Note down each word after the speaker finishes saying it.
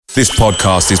This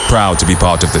podcast is proud to be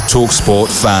part of the TalkSport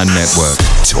Fan Network.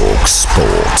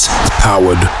 TalkSport.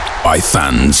 Powered by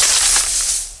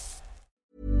fans.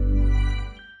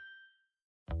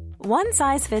 One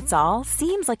size fits all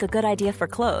seems like a good idea for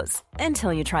clothes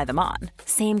until you try them on.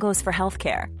 Same goes for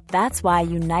healthcare. That's why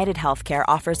United Healthcare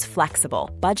offers flexible,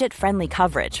 budget-friendly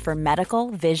coverage for medical,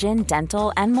 vision,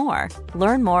 dental, and more.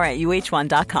 Learn more at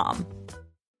uh1.com.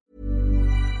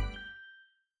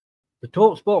 The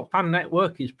TalkSport Fan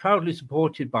Network is proudly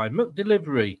supported by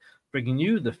McDelivery, bringing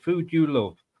you the food you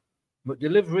love.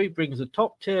 McDelivery brings a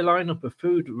top-tier lineup of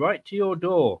food right to your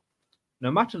door.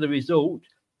 No matter the result,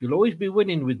 you'll always be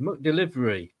winning with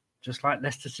McDelivery, just like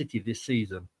Leicester City this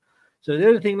season. So the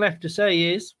only thing left to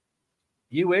say is,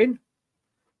 you win.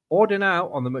 Order now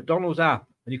on the McDonald's app,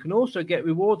 and you can also get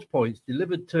rewards points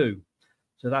delivered too.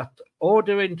 So that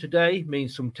ordering today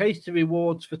means some tasty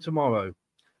rewards for tomorrow.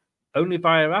 Only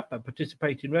via app at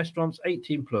participating restaurants,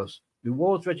 18+.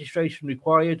 Rewards registration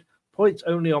required. Points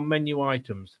only on menu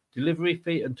items. Delivery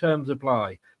fee and terms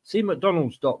apply. See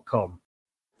mcdonalds.com.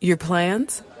 Your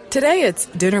plans? Today it's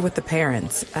dinner with the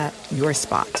parents at your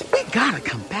spot. We gotta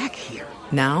come back here.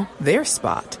 Now their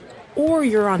spot. Or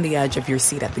you're on the edge of your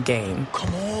seat at the game.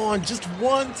 Come on, just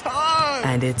one time.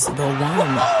 And it's the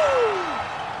one.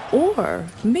 Or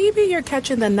maybe you're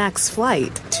catching the next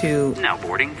flight to... Now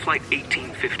boarding flight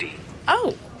 1850.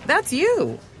 Oh, that's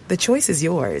you. The choice is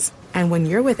yours. And when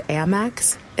you're with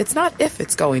Amex, it's not if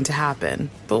it's going to happen,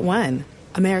 but when.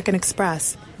 American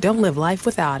Express. Don't live life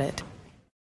without it.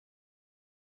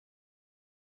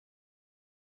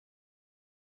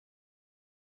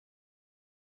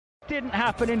 Didn't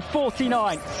happen in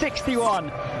 49,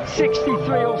 61,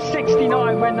 63 or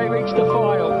 69 when they reached the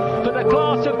final. But the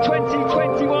class of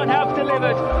 2021 have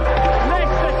delivered.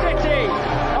 Leicester City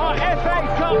are FA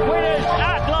Cup winners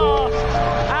at last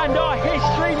and are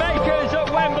history makers at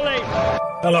Wembley.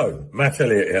 Hello, Matt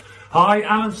Elliott here. Hi,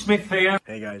 Alan Smith here.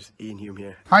 Hey guys, Ian Hume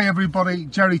here. Hi everybody,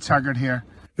 Jerry Taggart here.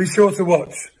 Be sure to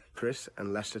watch Chris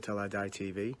and Leicester Till I Die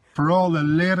TV for all the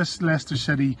latest Leicester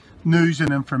City news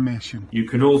and information. You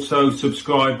can also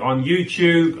subscribe on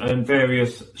YouTube and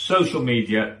various social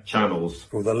media channels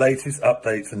for the latest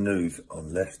updates and news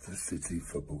on Leicester City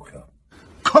Football Club.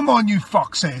 Come on, you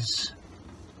foxes!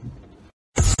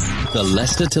 The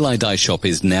Leicester Till I Die shop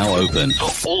is now open.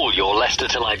 For all your Leicester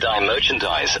Till I Die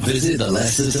merchandise, visit the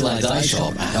Leicester Till I Die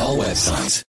shop at our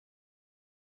website.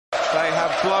 They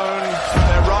have blown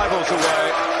their rivals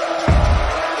away.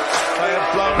 They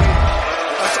have blown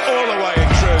us all away in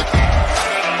truth.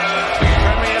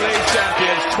 Premier League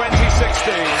champions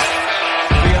 2016.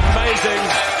 The amazing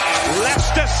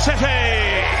Leicester City.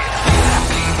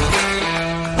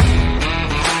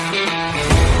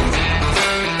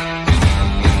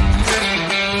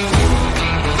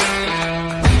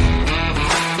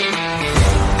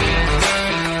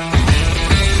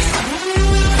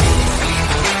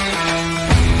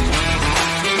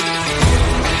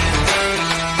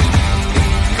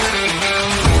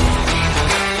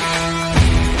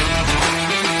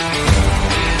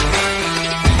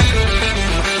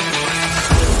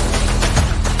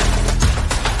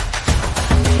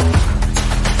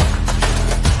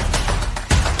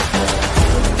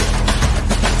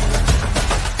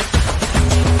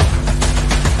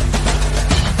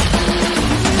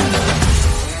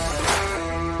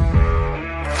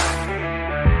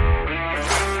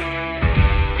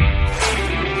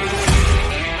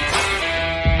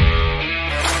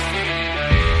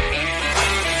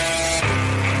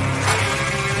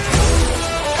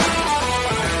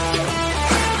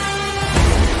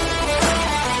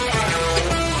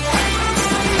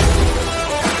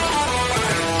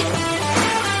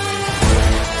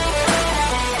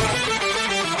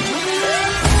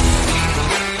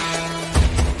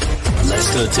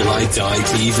 Till I Die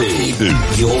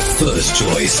TV. Your first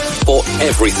choice for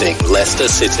everything Leicester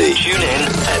City. Tune in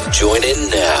and join in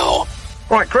now.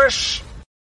 Right, Chris.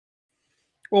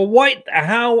 Well, White,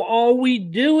 how are we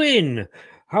doing?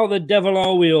 How the devil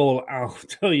are we all? I'll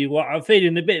tell you what, I'm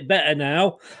feeling a bit better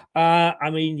now. I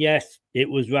mean, yes, it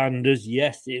was Randers.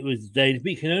 Yes, it was Dave.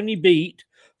 But you can only beat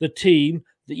the team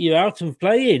that you're out and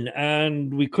playing.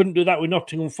 And we couldn't do that with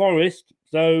Nottingham Forest.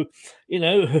 So, you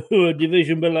know, who are a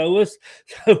division below us.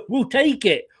 So we'll take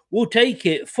it. We'll take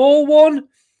it. 4-1.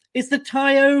 Is the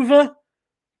tie over?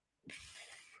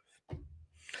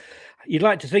 You'd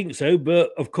like to think so,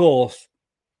 but of course,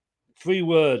 3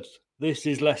 words. This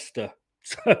is Leicester.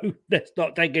 So let's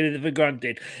not take anything for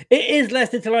granted. It is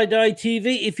Leicester Till I Die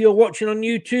TV. If you're watching on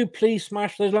YouTube, please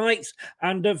smash those likes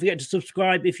and don't forget to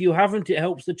subscribe if you haven't. It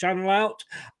helps the channel out.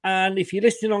 And if you're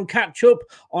listening on Catch Up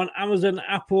on Amazon,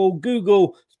 Apple,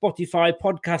 Google Spotify,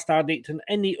 Podcast Addict, and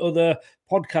any other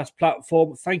podcast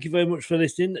platform. Thank you very much for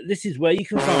listening. This is where you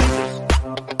can find us.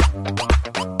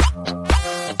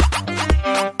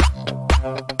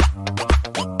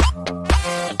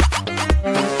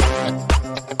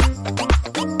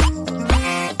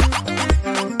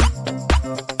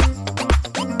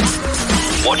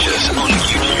 Watch us on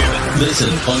YouTube. Listen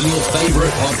on your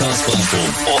favourite podcast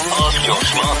platform. Or ask your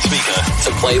smart speaker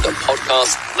to play the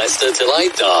podcast Leicester Till I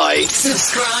Die.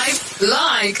 Subscribe,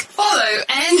 like, follow,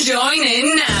 and join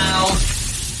in now.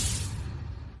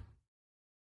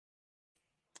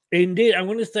 Indeed. I'm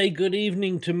going to say good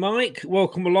evening to Mike.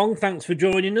 Welcome along. Thanks for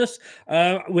joining us.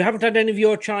 We haven't had any of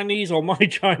your Chinese or my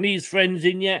Chinese friends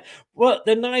in yet, but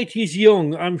the night is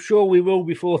young. I'm sure we will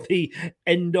before the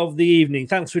end of the evening.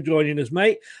 Thanks for joining us,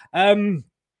 mate.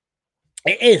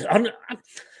 It is.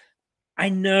 I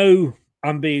know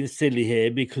I'm being silly here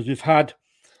because we've had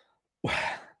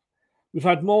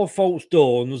more false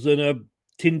dawns than a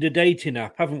Tinder dating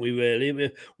app, haven't we, really?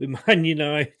 With Man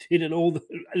United and all the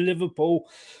Liverpool.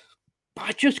 But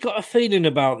I just got a feeling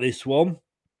about this one.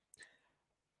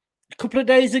 A couple of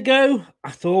days ago, I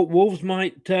thought Wolves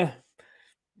might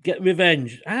get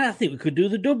revenge. I think we could do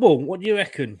the double. What do you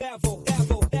reckon?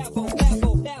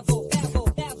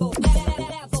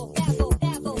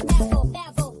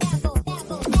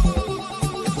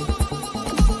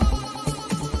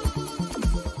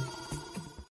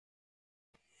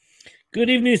 Good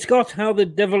evening, Scott. How the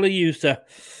devil are you, sir?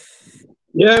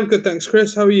 Yeah, I'm good, thanks,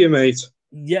 Chris. How are you, mate?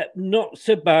 Yeah, not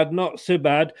so bad, not so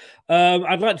bad.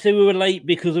 I'd like to say we were late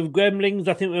because of Gremlins.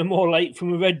 I think we were more late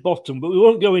from a red bottom, but we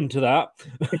won't go into that.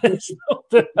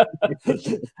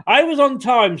 I was on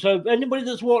time, so anybody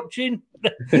that's watching,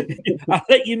 I'll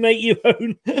let you make your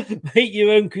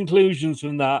own conclusions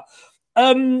from that.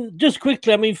 Just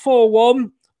quickly,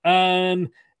 4-1.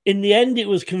 In the end, it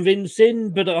was convincing,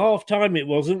 but at half-time it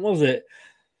wasn't, was it?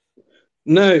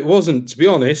 No, it wasn't, to be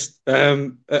honest.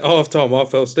 At half-time, I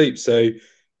fell asleep, so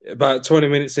about 20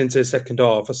 minutes into the second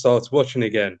half, I started watching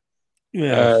again.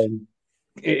 Yeah.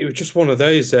 It was just one of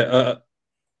those that,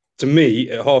 to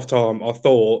me, at half-time, I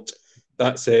thought,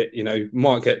 that's it,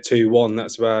 might get 2-1,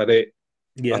 that's about it.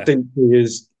 Yeah. I think he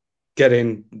is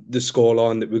getting the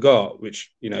scoreline that we got,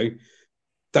 which,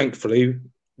 thankfully,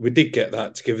 we did get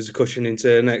that to give us a cushion into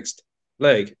the next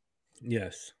leg.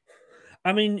 Yes.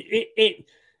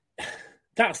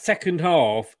 That second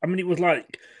half, it was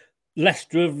like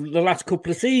Leicester of the last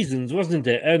couple of seasons, wasn't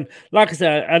it? And like I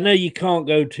said, I know you can't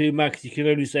go too much, you can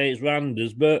only say it's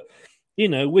Randers, but,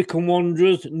 Wycombe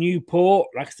Wanderers, Newport,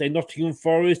 like I say, Nottingham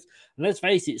Forest, and let's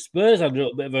face it, Spurs had a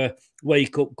little bit of a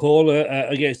wake-up call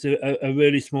against a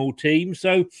really small team.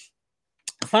 So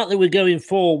the fact that we're going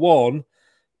 4-1,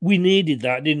 we needed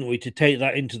that, didn't we, to take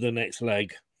that into the next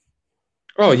leg?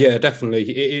 Oh, yeah, definitely.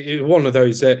 It was one of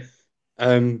those that...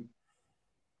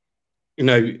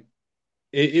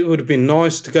 it would have been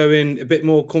nice to go in a bit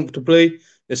more comfortably,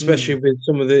 especially with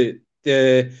some of the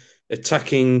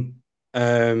attacking,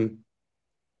 some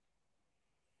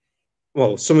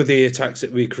of the attacks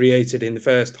that we created in the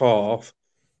first half.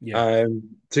 Yeah.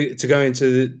 To go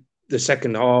into the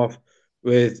second half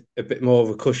with a bit more of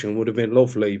a cushion would have been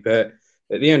lovely. But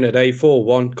at the end of the day,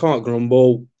 4-1, can't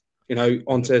grumble,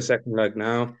 onto the second leg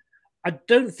now. I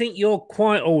don't think you're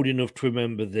quite old enough to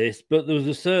remember this, but there was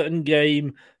a certain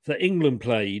game that England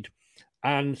played,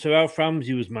 and Sir Alf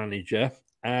Ramsey was manager,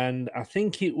 and I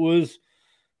think it was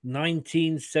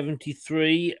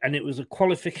 1973, and it was a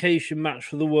qualification match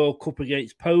for the World Cup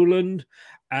against Poland,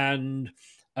 and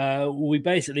we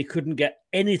basically couldn't get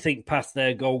anything past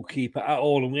their goalkeeper at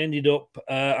all, and we ended up,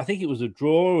 I think it was a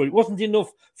draw. It wasn't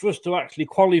enough for us to actually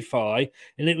qualify,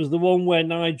 and it was the one where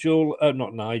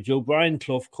Brian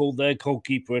Clough called their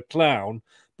goalkeeper a clown,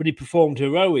 but he performed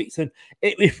heroics, and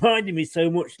it reminded me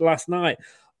so much last night.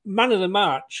 Man of the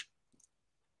match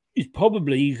is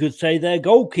probably, you could say, their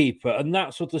goalkeeper, and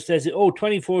that sort of says it all.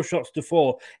 24 shots to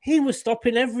 4. He was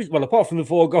stopping everything. Well, apart from the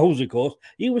 4 goals, of course,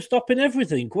 he was stopping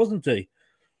everything, wasn't he?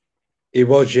 He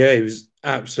was, yeah. He was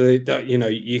absolutely.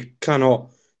 You cannot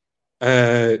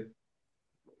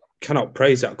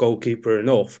praise that goalkeeper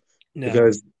enough,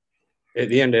 because at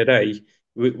the end of the day,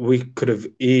 we could have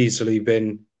easily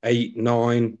been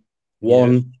 8-9-1.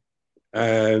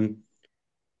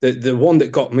 The one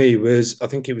that got me was, I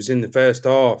think it was in the first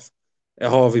half,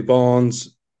 Harvey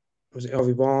Barnes. Was it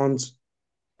Harvey Barnes?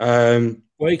 Where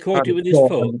he caught it with his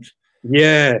foot.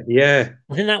 Yeah.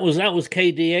 I think that was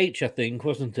KDH. I think,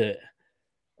 wasn't it?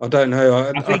 I don't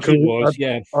know. I think it was.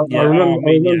 I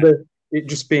remember it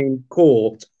just being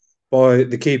caught by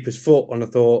the keeper's foot, and I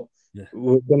thought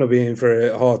we're going to be in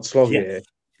for a hard slog here.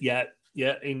 Yeah,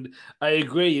 Yeah, I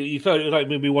agree. You felt it was like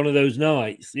maybe one of those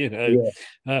nights, you know.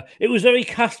 Yeah. It was very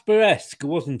Casper-esque,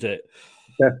 wasn't it?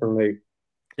 Definitely.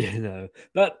 You know,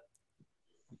 but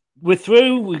we're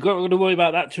through. We've got to worry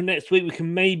about that till next week. We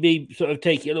can maybe sort of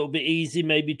take it a little bit easy,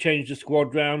 maybe change the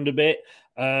squad round a bit.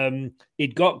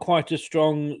 It got quite a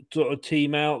strong sort of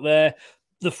team out there.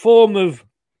 The form of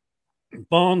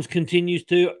Barnes continues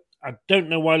to. I don't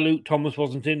know why Luke Thomas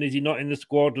wasn't in. Is he not in the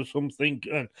squad or something?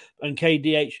 And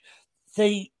KDH,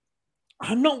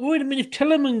 I'm not worried. I mean, if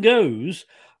Tillman goes,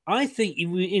 I think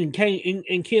in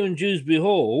Kieran Dewsbury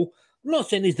Hall, I'm not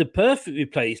saying he's the perfect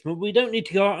replacement. We don't need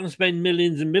to go out and spend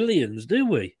millions and millions, do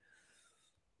we?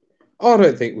 I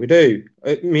don't think we do.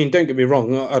 I mean, don't get me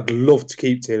wrong. I'd love to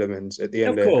keep Tielemans at the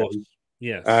end of the day.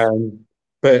 Yes.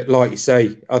 But like you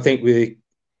say, I think with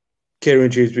Kieran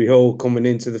Dewsbury Hall coming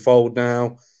into the fold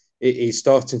now, he's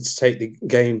starting to take the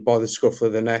game by the scruff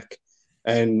of the neck.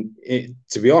 And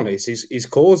to be honest, he's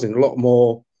causing a lot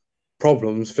more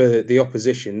problems for the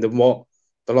opposition than what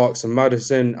the likes of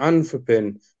Maddison and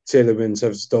flipping Tielemans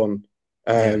have done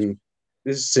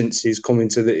since he's come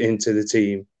into the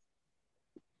team.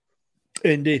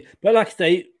 Indeed, but like I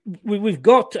say, we have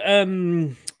got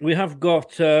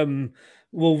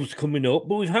Wolves coming up,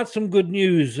 but we've had some good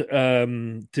news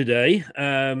today.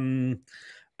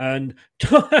 And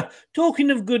talking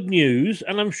of good news,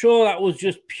 and I'm sure that was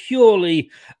just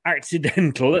purely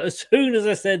accidental. As soon as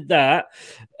I said that,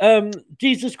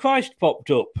 Jesus Christ popped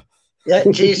up. Yeah,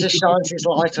 Jesus shines his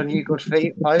light on you, good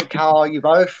feet, folk. How are you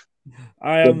both?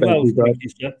 I am well, thank you,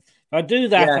 sir. If I do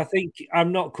that, I think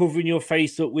I'm not covering your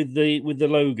face up with the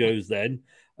logos then.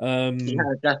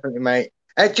 Yeah, definitely, mate.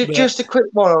 Just a quick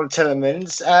one on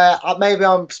Tielemans. Maybe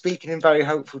I'm speaking in very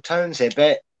hopeful tones here,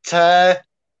 but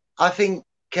I think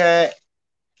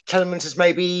Tielemans is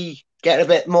maybe getting a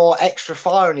bit more extra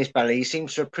fire in his belly. He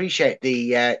seems to appreciate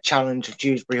the challenge of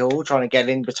Dewsbury Hall, trying to get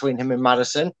in between him and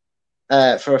Maddison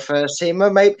for a first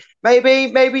teamer.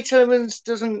 Maybe Tielemans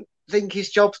doesn't think his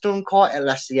job's done quite at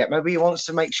Leicester yet. Maybe he wants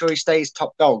to make sure he stays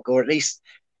top dog, or at least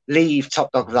leave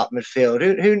top dog of that midfield.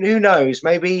 Who knows?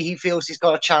 Maybe he feels he's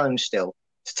got a challenge still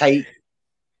to take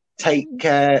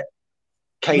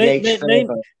KDH.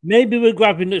 Maybe we're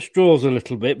grabbing at straws a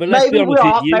little bit, but let's be honest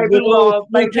with you.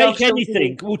 We'll take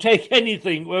anything. We'll take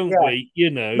anything, won't we?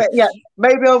 You know.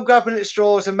 Maybe I'm grabbing at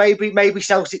straws, and maybe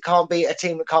Celtic can't beat a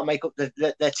team that can't make up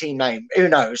their team name. Who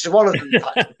knows? So one of them.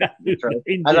 I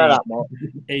know that more.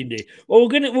 Indeed. Well,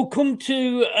 we'll come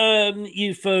to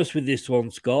you first with this one,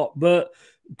 Scott. But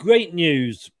great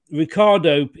news.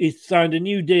 Ricardo is signed a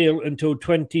new deal until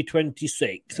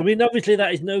 2026. I mean, obviously,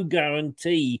 that is no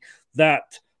guarantee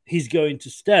that he's going to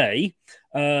stay.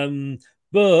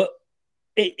 But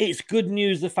it's good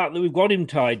news, the fact that we've got him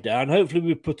tied down. Hopefully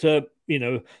we put a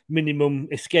minimum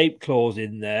escape clause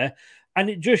in there. And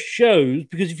it just shows,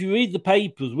 because if you read the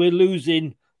papers, we're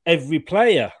losing every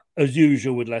player, as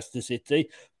usual with Leicester City.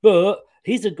 But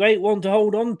he's a great one to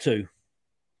hold on to.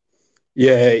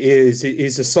 Yeah, he is.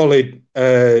 He's a solid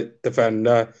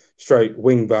defender, straight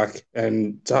wing back.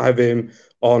 And to have him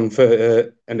on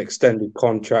for an extended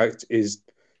contract is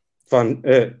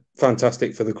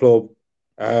fantastic for the club.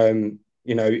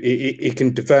 He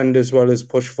can defend as well as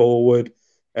push forward,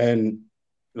 and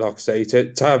like I say,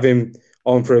 to have him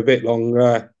on for a bit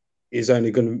longer is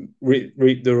only going to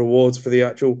reap the rewards for the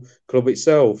actual club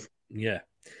itself. Yeah,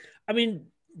 I mean,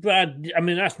 Brad. I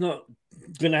mean, that's not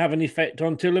going to have an effect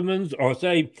on Tielemans, or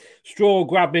say straw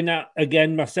grabbing at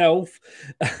again myself.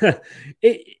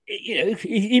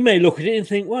 He may look at it and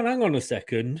think, well, hang on a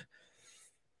second.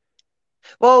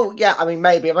 Well, yeah, I mean,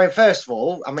 maybe. I mean, first of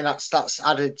all, I mean, that's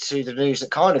added to the news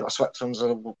that kind of got swept under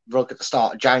the rug at the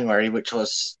start of January, which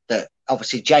was that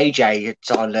obviously JJ had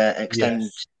signed an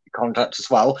extended contract as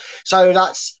well. So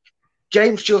that's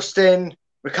James Justin,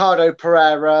 Ricardo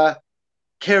Pereira,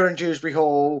 Kieran Dewsbury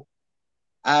Hall.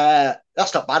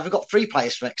 That's not bad. We've got 3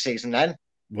 players for next season then.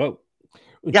 Well,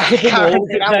 yeah, in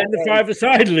the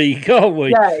 5-a-side league, can't we?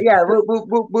 Yeah.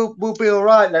 We'll be all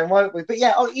right then, won't we? But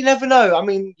yeah, you never know. I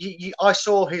mean, I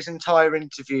saw his entire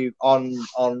interview on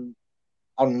the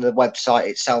website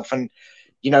itself, and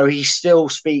he still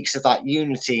speaks of that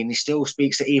unity, and he still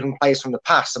speaks that even players from the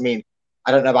past. I mean,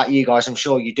 I don't know about you guys. I'm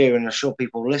sure you do, and I'm sure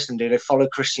people listen to. They follow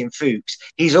Christian Fuchs.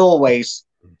 He's always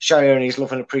showing his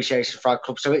love and appreciation for our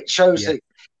club, so it shows that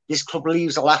this club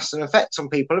leaves a lasting effect on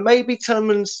people. And maybe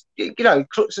Tielemans,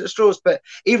 clutches at straws, but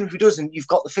even if he doesn't, you've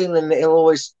got the feeling that he'll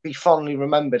always be fondly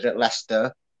remembered at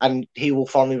Leicester, and he will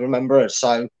fondly remember us.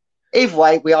 So either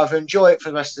way, we either enjoy it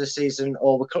for the rest of the season,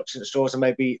 or we're clutching at straws, and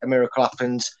maybe a miracle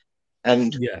happens,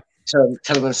 and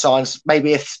Tielemans signs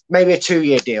maybe a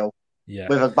 2-year deal.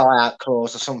 with a buyout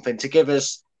clause or something to give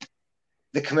us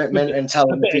the commitment and tell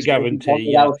him if he's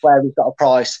guarantee elsewhere, he's got a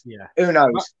price. Yeah. Who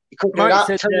knows? You could do that.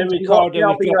 Tell him, I'll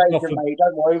be your agent, mate.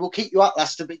 Don't worry, we'll keep you at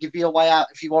Leicester, but give you a way out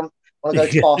if you want to go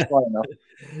to Barcelona.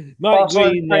 Mike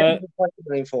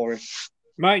Green, for him.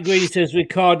 Mike Green says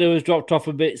Ricardo has dropped off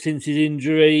a bit since his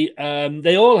injury.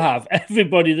 They all have.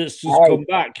 Everybody that's just come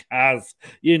back has.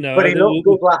 But he looked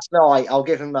good last night. I'll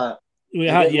give him that. We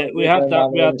had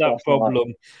that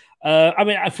problem.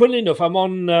 Funnily enough, I'm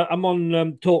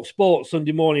on Talk Sport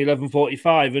Sunday morning,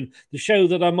 11:45, and the show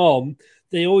that I'm on,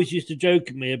 they always used to joke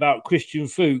at me about Christian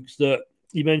Fuchs, that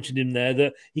you mentioned him there,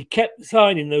 that he kept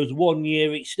signing those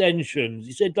 1-year extensions.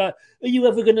 He said, are you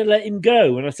ever going to let him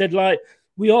go? And I said,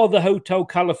 we are the Hotel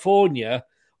California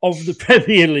of the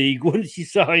Premier League. Once you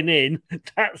sign in,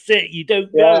 that's it. You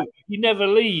don't go. You never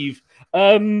leave.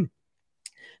 For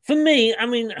me,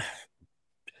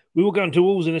 we will go into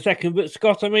Wolves in a second, but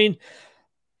Scott,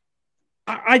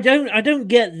 I don't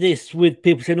get this with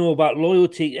people saying all about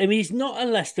loyalty. He's not a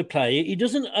Leicester player. He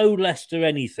doesn't owe Leicester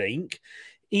anything.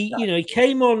 He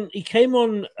came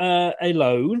on a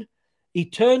loan. He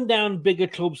turned down bigger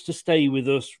clubs to stay with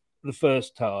us the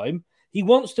first time. He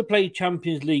wants to play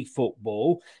Champions League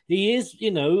football. He is,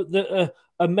 a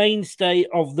mainstay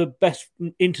of the best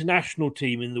international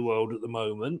team in the world at the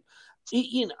moment.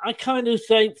 I kind of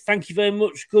say, thank you very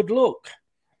much, good luck.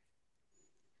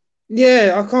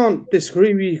 Yeah, I can't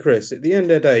disagree with you, Chris. At the end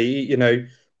of the day,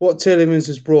 what Tielemans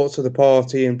has brought to the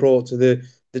party and brought to the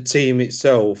team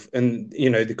itself, and,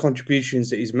 the contributions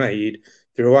that he's made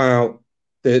throughout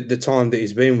the time that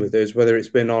he's been with us, whether it's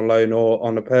been on loan or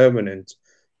on a permanent,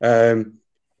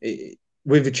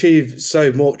 we've achieved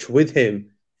so much with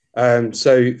him.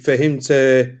 So for him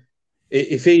to,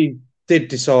 if he did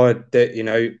decide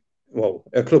that,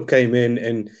 a club came in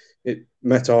and it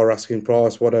met our asking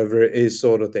price, whatever it is,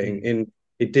 sort of thing, and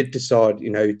it did decide,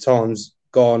 time's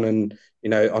gone and,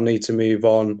 I need to move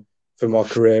on for my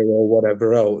career or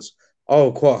whatever else,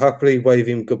 I'll quite happily wave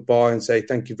him goodbye and say,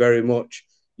 thank you very much.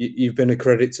 You've been a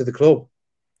credit to the club.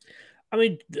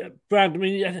 Brad,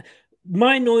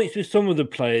 my annoyance with some of the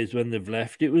players when they've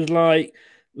left, it was like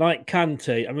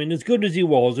Kante. As good as he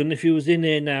was, and if he was in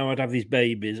here now, I'd have his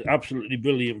babies. Absolutely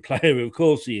brilliant player, of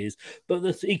course he is. But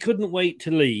he couldn't wait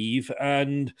to leave,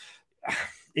 and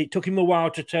it took him a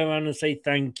while to turn around and say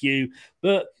thank you.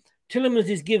 But Tielemans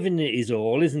is giving it his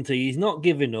all, isn't he? He's not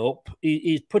giving up.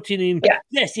 He's putting in... Yeah.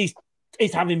 Yes, he's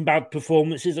having bad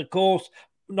performances, of course.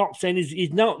 Not saying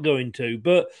he's not going to,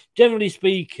 but generally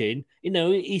speaking,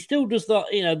 he still does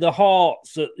that, the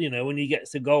hearts, when he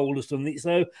gets a goal or something.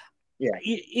 So... yeah,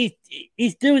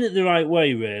 he's doing it the right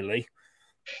way, really.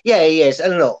 Yeah, he is.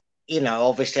 And look,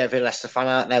 obviously every Leicester fan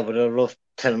out there would have loved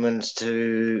Tielemans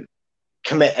to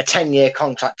commit a 10-year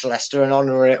contract to Leicester and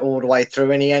honour it all the way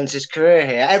through, and he ends his career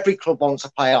here. Every club wants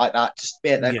a player like that to be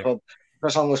at their club for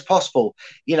as long as possible.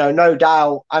 No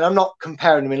doubt, and I'm not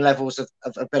comparing him in levels of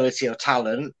ability or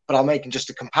talent, but I'm making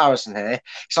just a comparison here.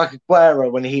 It's like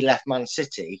Aguero when he left Man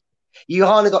City. You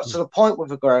kind of got to the point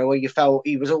with Aguero where you felt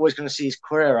he was always going to see his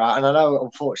career out. And I know,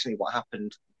 unfortunately, what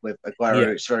happened with Aguero,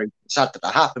 it's very sad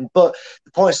that happened. But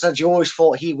the point is that you always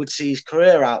thought he would see his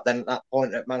career out then at that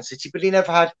point at Man City. But he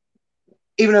never had,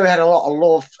 even though he had a lot of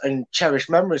love and cherished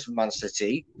memories with Man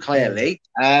City, clearly,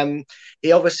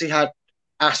 he obviously had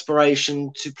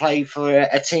aspiration to play for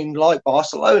a team like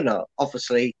Barcelona,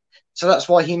 obviously. So that's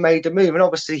why he made the move. And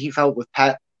obviously he felt with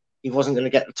Pep, he wasn't going to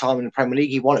get the time in the Premier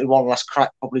League. He wanted one last crack,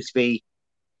 probably to be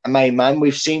a main man.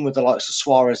 We've seen with the likes of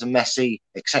Suarez and Messi,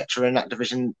 etc., in that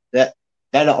division, that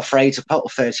they're not afraid to put a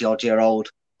 30-odd-year-old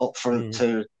up front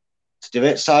to do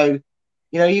it. So,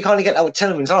 you kind of get that with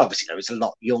Tielemans. Obviously, he's a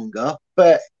lot younger,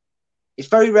 but it's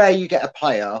very rare you get a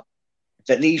player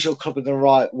that leaves your club in the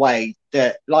right way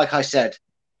that, like I said,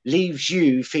 leaves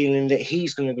you feeling that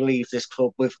he's going to leave this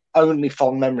club with only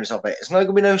fond memories of it. There's not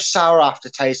going to be no sour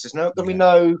aftertaste. There's not going to be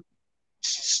no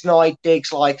snide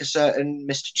digs like a certain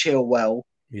Mr. Chilwell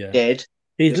did.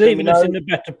 He's leaving us in a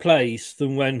better place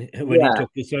than when he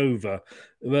took us over.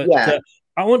 But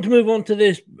I want to move on to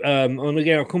this. And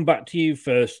again, I'll come back to you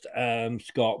first,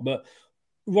 Scott. But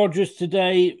Rodgers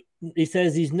today, he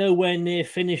says he's nowhere near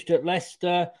finished at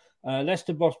Leicester.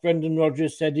 Leicester boss Brendan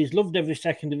Rodgers said he's loved every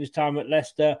second of his time at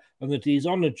Leicester and that he's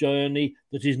on a journey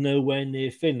that is nowhere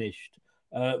near finished.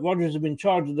 Rodgers has been in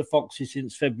charge of the Foxes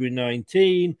since February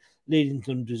 19, leading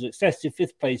them to successive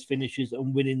fifth-place finishes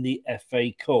and winning the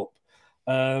FA Cup.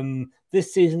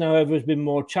 This season, however, has been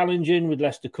more challenging, with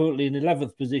Leicester currently in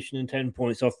 11th position and 10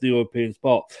 points off the European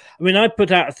spot. I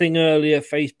put out a thing earlier,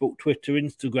 Facebook, Twitter,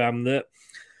 Instagram,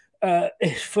 that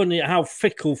it's funny how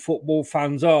fickle football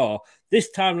fans are. this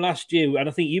time last year, and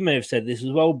I think you may have said this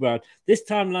as well, Brad, this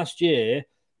time last year,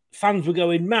 fans were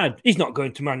going mad. He's not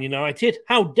going to Man United.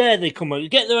 How dare they come on?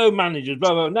 Get their own managers,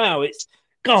 blah, blah. Now it's,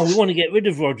 God, we want to get rid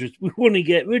of Rodgers. We want to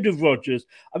get rid of Rodgers.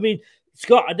 I mean,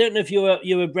 Scott, I don't know if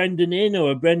you're a Brendan in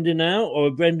or a Brendan out or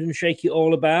a Brendan shake it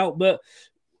all about, but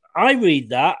I read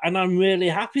that and I'm really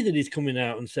happy that he's coming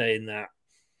out and saying that.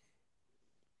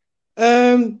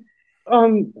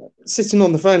 I'm sitting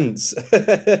on the fence.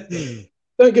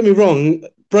 Don't get me wrong,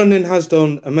 Brendan has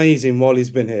done amazing while he's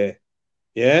been here.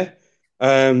 Yeah.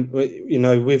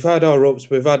 We've had our ups,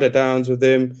 we've had our downs with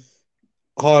him,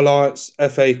 highlights,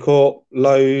 FA Cup,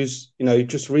 lows,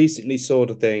 just recently sort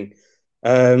of thing.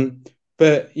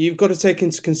 But you've got to take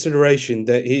into consideration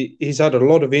that he's had a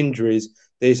lot of injuries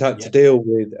that he's had to deal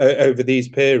with over these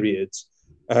periods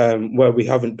where we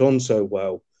haven't done so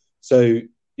well. So,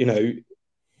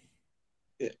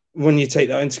 when you take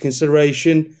that into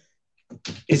consideration,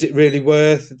 is it really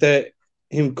worth that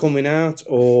him coming out,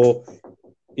 or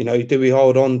do we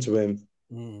hold on to him?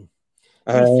 Go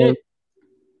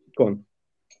on.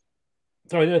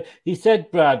 Sorry, he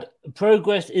said, Brad,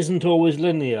 progress isn't always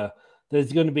linear.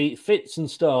 There's going to be fits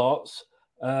and starts,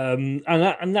 and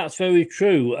that's very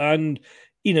true. And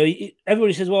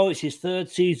everybody says, well, it's his third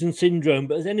season syndrome,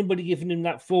 but has anybody given him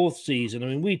that fourth season? I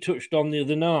mean, we touched on the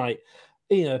other night.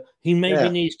 He maybe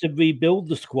needs to rebuild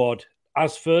the squad,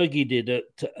 as Fergie did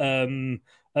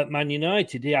at Man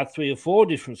United. He had 3 or 4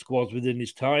 different squads within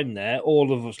his time there,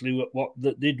 all obviously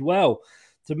that did well.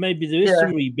 So maybe there is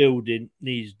some rebuilding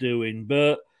needs doing.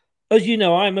 But as you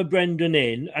know, I'm a Brendan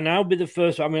in, and I'll be the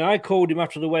first. I mean, I called him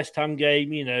after the West Ham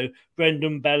game,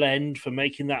 Brendan Bellend for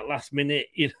making that last minute,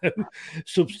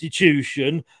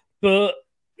 substitution. But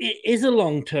it is a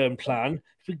long-term plan.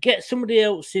 If we get somebody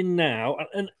else in now,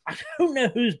 and I don't know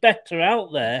who's better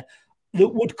out there that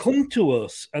would come to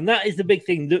us. And that is the big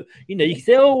thing that, you can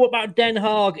say, oh, what about Den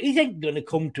Haag? He ain't going to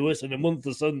come to us in a month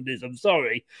of Sundays. I'm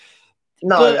sorry.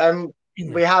 No, but,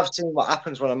 we have seen what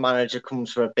happens when a manager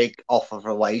comes for a big offer for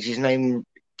a wage. His name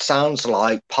sounds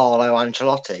like Paolo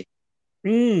Ancelotti.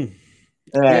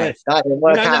 Yes. That didn't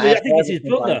work out. I think it's his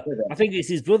brother. I think it's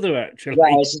his brother, actually.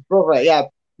 Yeah, it's his brother. Yeah,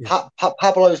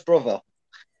 Pablo's brother.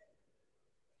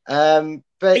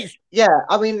 But yeah,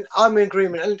 I mean, I'm in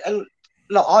agreement. And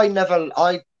look,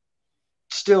 I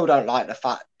still don't like the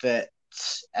fact that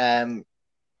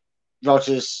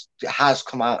Rodgers has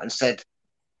come out and said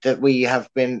that we have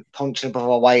been punching above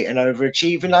our weight and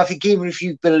overachieving. I think even if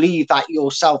you believe that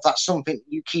yourself, that's something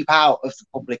you keep out of the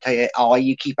public eye,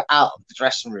 you keep it out of the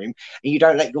dressing room, and you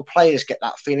don't let your players get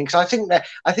that feeling. Because I think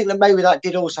that maybe that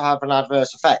did also have an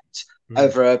adverse effect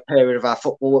over a period of our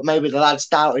football. But maybe the lads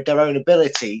doubted their own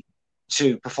ability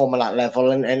to perform at that level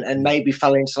and maybe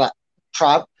fell into that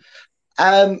trap.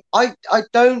 I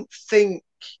don't think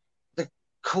the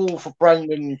call for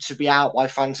Brendan to be out by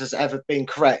fans has ever been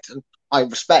correct, and I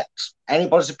respect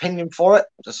anybody's opinion for it,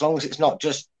 as long as it's not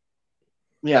just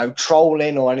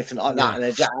trolling or anything like that, and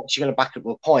they're actually going to back it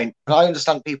with a point. And I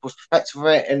understand people's perspective of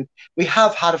it, and we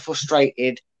have had a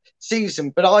frustrated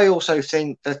season, but I also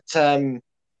think that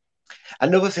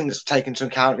another thing that's taken into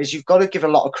account is you've got to give a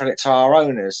lot of credit to our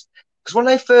owners, because when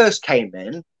they first came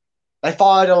in, they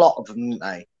fired a lot of them, didn't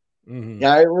they? Mm-hmm.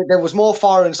 There was more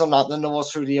firings on that than there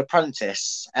was through The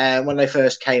Apprentice when they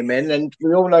first came in, and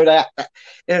we all know that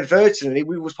inadvertently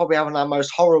we was probably having our most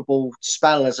horrible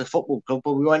spell as a football club,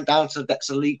 but we went down to the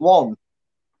depths of League One.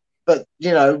 But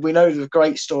we know the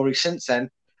great story since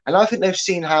then, and I think they've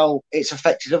seen how it's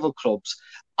affected other clubs.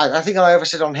 I think I ever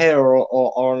said on here or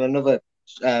on another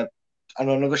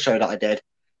show that I did,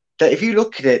 that if you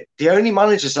look at it, the only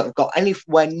managers that have got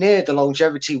anywhere near the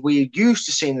longevity we're used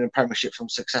to seeing in the Premiership from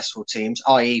successful teams,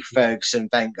 i.e. Ferguson,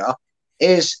 Wenger,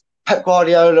 is Pep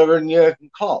Guardiola and Jurgen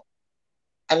Klopp.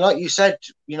 And like you said,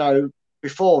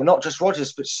 before, not just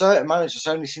Rodgers, but certain managers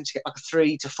only seem to get like a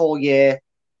 3 to 4 year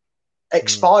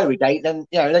expiry date. Then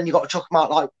you've got to chuck them out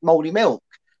like mouldy milk.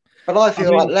 But I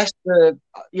feel like Leicester,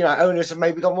 owners have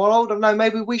maybe gone, well, I don't know,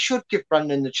 maybe we should give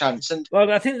Brendan the chance. And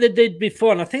well, I think they did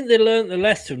before, and I think they learned the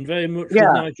lesson very much with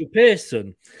Nigel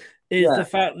Pearson, is the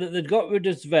fact that they'd got rid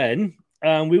of Sven,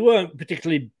 and we weren't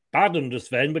particularly bad under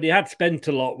Sven, but he had spent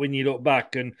a lot when you look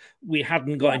back, and we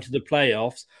hadn't got into the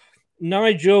playoffs.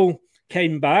 Nigel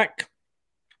came back,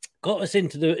 got us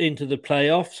into the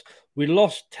playoffs. We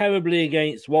lost terribly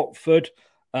against Watford.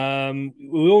 We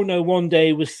all know one day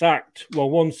he was sacked. Well,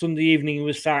 one Sunday evening he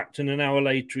was sacked, and an hour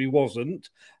later he wasn't.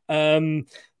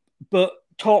 But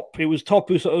it was Top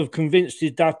who sort of convinced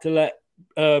his dad to let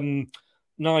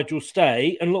Nigel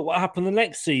stay. And look what happened the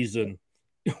next season.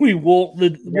 we walk the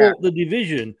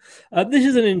division. This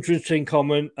is an interesting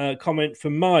comment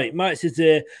from Mike. Mike says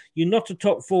there, you're not a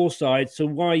top 4 side, so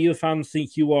why your fans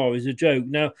think you are is a joke.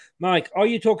 Now, Mike, are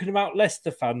you talking about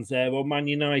Leicester fans there or Man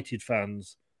United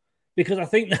fans? Because I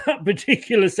think that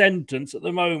particular sentence at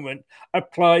the moment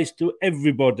applies to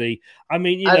everybody. I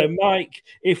mean, Mike,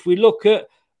 if we look at,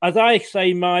 as I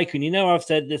say, Mike, and I've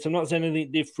said this, I'm not saying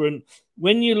anything different.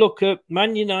 When you look at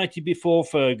Man United before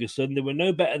Ferguson, they were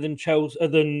no better than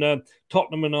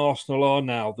Tottenham and Arsenal are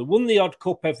now. They won the odd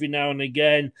cup every now and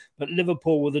again, but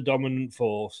Liverpool were the dominant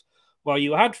force. While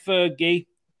you had Fergie,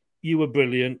 you were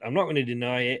brilliant. I'm not going to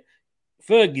deny it.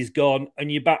 Fergie's gone,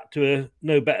 and you're back to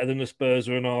no better than a Spurs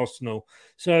or an Arsenal.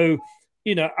 So,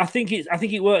 I think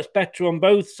it works better on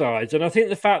both sides. And I think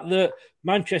the fact that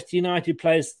Manchester United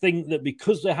players think that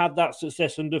because they had that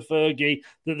success under Fergie,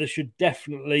 that they should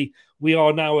we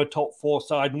are now a top 4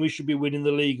 side and we should be winning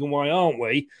the league, and why aren't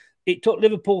we? It took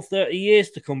Liverpool 30 years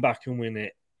to come back and win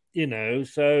it,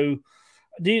 So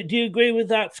do you agree with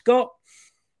that, Scott?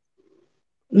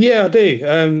 Yeah, I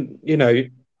do.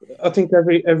 I think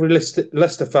every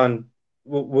Leicester fan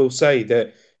will say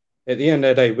that at the end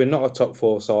of the day, we're not a top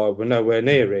 4 side. We're nowhere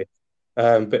near it.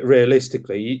 But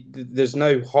realistically, there's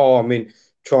no harm in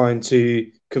trying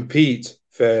to compete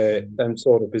for them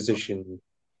sort of positions.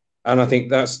 And I think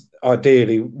that's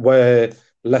ideally where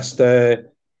Leicester's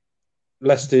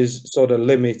sort of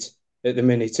limit at the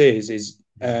minute is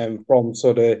from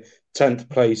sort of 10th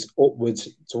place upwards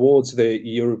towards the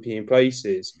European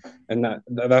places. And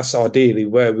that's ideally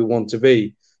where we want to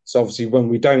be. So obviously when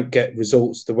we don't get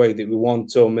results the way that we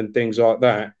want them and things like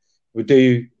that, we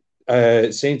do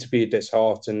seem to be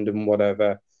disheartened and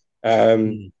whatever.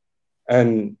 And,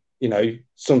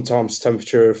 sometimes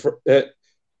tempers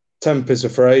are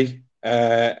frayed,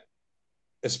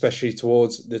 especially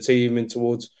towards the team and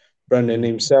towards Brendan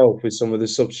himself with some of the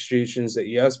substitutions that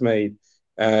he has made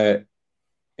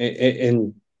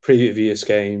in previous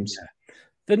games. Yeah.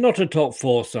 They're not a top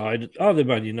 4 side, are they,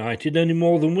 Man United, any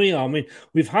more than we are? I mean,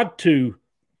 we've had 2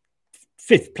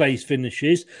 5th place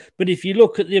finishes, but if you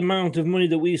look at the amount of money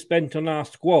that we've spent on our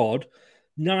squad,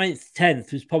 9th,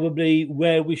 10th is probably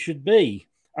where we should be.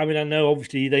 I mean, I know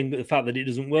obviously then the fact that it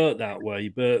doesn't work that way,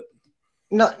 but...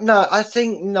 No, I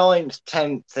think 9th,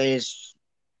 10th is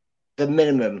the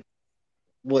minimum.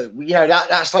 Well,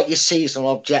 that's like your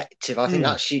seasonal objective. I think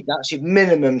that's your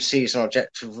minimum seasonal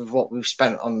objective with what we've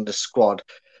spent on the squad.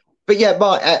 But yeah,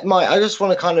 Mike, I just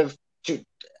want to kind of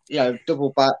double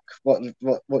back what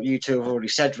you two have already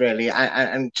said, really,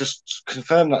 and just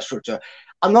confirm that structure.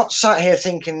 I'm not sat here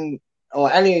thinking,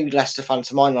 or any Leicester fan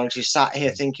to my knowledge is sat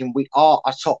here thinking we are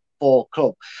a top 4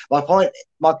 club. My point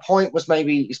was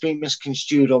maybe it's been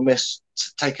misconstrued or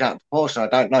taken out of proportion. I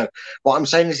don't know. What I'm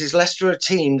saying is Leicester are a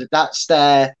team that's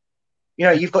their,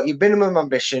 you've got your minimum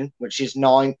ambition, which is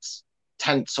 9th,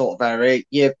 10th sort of area.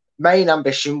 Your main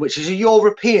ambition, which is a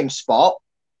European spot,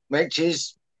 which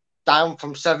is down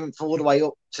from 7th all the way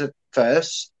up to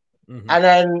 1st. Mm-hmm. And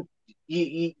then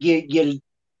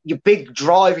your big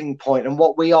driving point and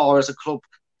what we are as a club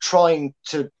trying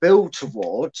to build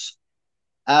towards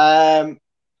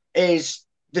is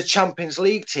the Champions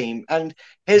League team. And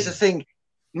here's the thing,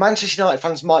 Manchester United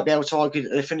fans might be able to argue that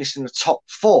they finished in the top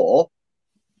 4.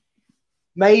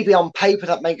 Maybe on paper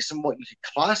that makes them what you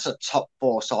could class a top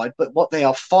 4 side, but what they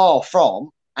are far from,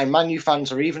 and Man U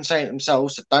fans are even saying it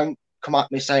themselves, so don't come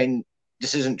at me saying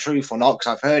this isn't truth or not,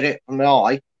 because I've heard it from the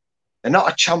eye. They're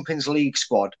not a Champions League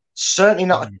squad. Certainly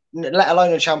not, let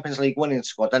alone a Champions League winning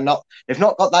squad. They've not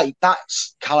got that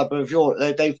caliber of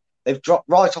They've dropped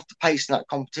right off the pace in that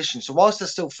competition. So whilst they're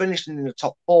still finishing in the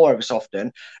top 4 every so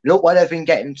often, look where they've been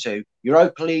getting to,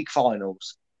 Europa League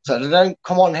finals. So they don't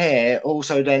come on here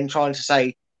also then trying to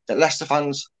say that Leicester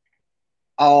fans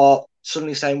are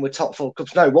suddenly saying we're top 4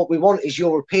 clubs. No, what we want is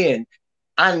European,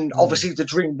 and obviously the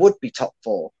dream would be top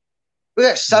 4. We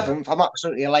get 7th, I'm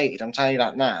absolutely elated, I'm telling you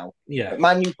that now. Yeah. But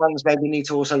Man U fans maybe need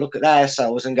to also look at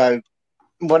themselves and go,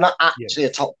 we're not actually a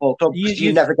top 4 club because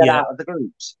you never get out of the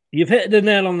groups. You've hit the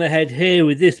nail on the head here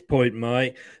with this point,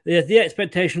 Mike. The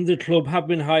expectations of the club have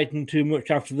been heightened too much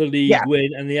after the league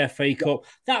win and the FA Cup.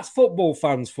 That's football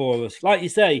fans for us. Like you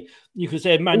say, you could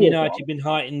say Man United have been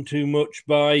heightened too much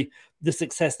by the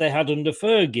success they had under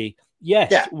Fergie.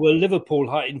 Yes, were Liverpool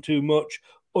heightened too much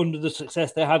under the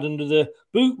success they had under the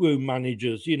boot room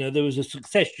managers? There was a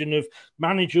succession of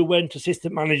manager went,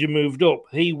 assistant manager moved up.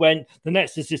 He went, the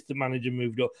next assistant manager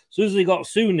moved up. As soon as they got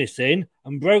Souness in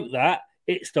and broke that,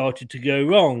 it started to go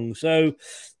wrong. So,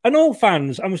 and all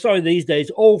fans, I'm sorry, these days,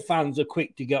 all fans are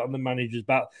quick to get on the manager's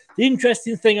back. The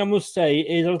interesting thing I must say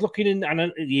is I was looking in,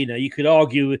 and you could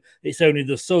argue it's only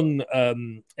the Sun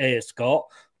here, Scott,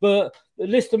 but the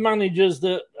list of managers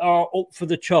that are up for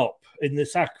the chop in the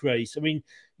sack race. I mean,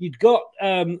 you've got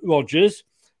Rodgers,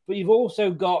 but you've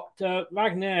also got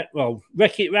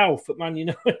Wreck-It Ralph at Man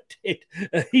United.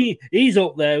 He's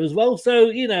up there as well.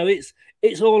 So,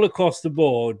 it's all across the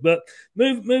board. But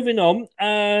moving on,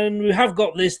 and we have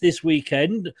got this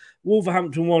weekend,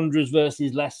 Wolverhampton Wanderers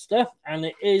versus Leicester, and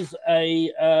it is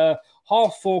a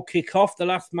 4:30 kickoff, the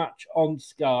last match on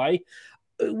Sky.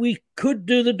 We could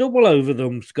do the double over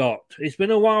them, Scott. It's been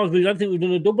a while. I don't think we've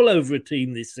done a double over a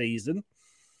team this season.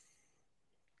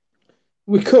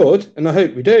 We could, and I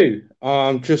hope we do.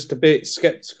 I'm just a bit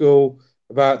sceptical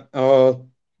about our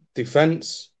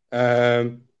defence,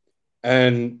 and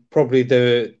probably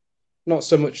not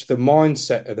so much the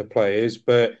mindset of the players,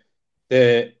 but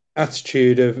the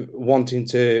attitude of wanting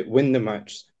to win the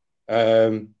match.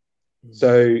 So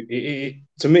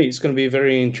to me, it's going to be a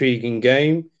very intriguing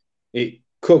game. It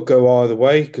could go either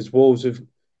way because Wolves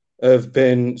have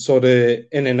been sort of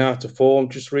in and out of form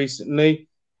just recently.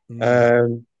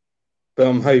 But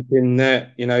I'm hoping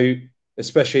that,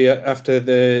 especially after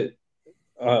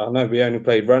I know we only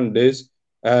played Randers,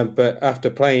 but after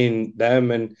playing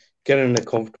them and getting a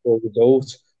comfortable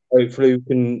result, hopefully we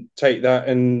can take that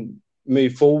and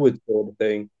move forward sort of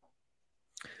thing.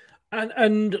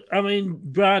 And I mean,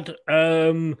 Brad,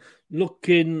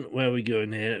 looking, where are we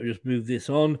going here? Let me just move this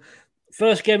on.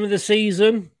 First game of the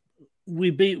season,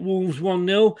 we beat Wolves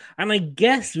 1-0. And I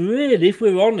guess, really, if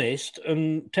we're honest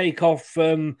and take off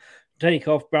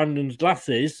Brandon's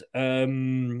glasses,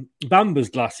 Bamba's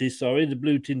glasses, the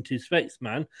blue-tinted specs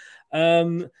man.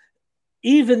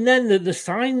 Even then, the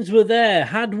signs were there.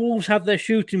 Had Wolves had their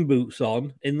shooting boots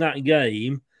on in that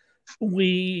game,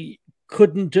 we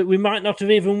might not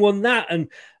have even won that. And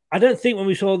I don't think when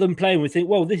we saw them playing, we think,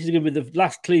 well, this is going to be the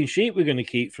last clean sheet we're going to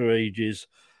keep for ages.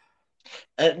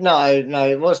 No,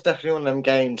 it was definitely one of them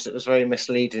games that was very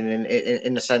misleading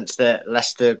in the sense that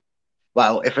Leicester,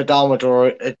 well, if Adama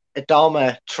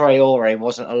Traore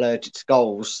wasn't allergic to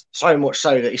goals, so much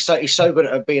so that he's so good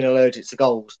at being allergic to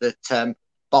goals that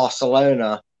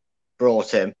Barcelona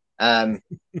brought him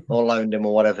or loaned him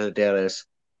or whatever the deal is.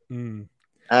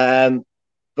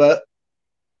 But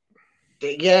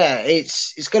yeah,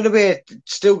 it's going to be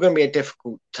still going to be a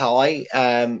difficult tie.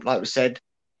 Like we said,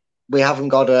 we haven't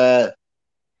got a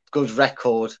good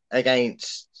record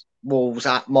against Wolves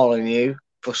at Molineux,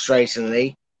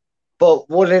 frustratingly. But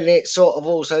wouldn't it sort of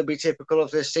also be typical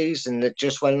of this season that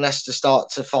just when Leicester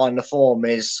start to find the form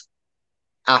is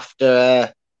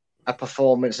after a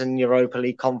performance in Europa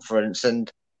League conference and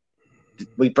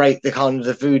we break the kind of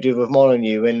the voodoo of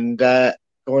Molineux and go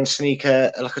and sneak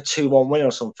a 2-1 win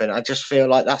or something? I just feel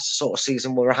like that's the sort of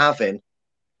season we're having.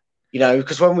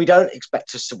 Because when we don't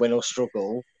expect us to win or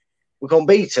struggle, we're going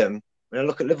to beat them.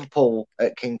 Look at Liverpool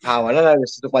at King Power. I know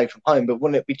this is away from home, but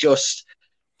wouldn't it be just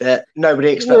that nobody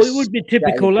expects? Well, it would be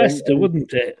typical Leicester,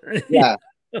 wouldn't it? Yeah,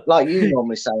 like you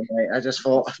normally say, mate. I just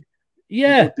thought.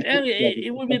 Yeah,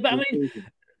 it would be. But I mean,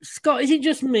 Scott, is it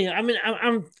just me? I mean,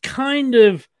 I'm kind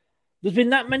of. There's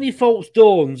been that many false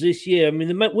dawns this year. I mean,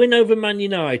 the win over Man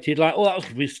United, that was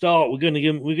a good start. We're going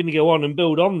to go on and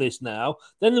build on this now.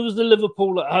 Then there was the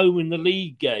Liverpool at home in the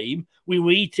league game. We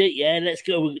eat it, yeah. Let's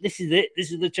go. This is it.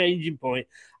 This is the changing point.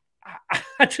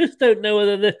 I just don't know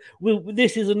whether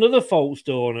this is another false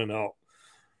dawn or not.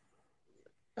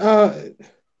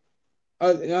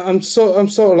 I'm sort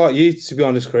of like you, to be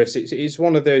honest, Chris. It's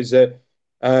one of those that,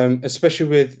 especially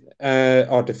with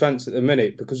our defence at the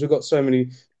minute, because we've got so many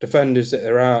defenders that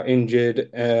are out injured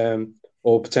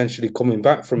or potentially coming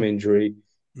back from injury.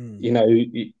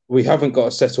 We haven't got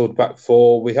a settled back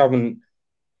four. We haven't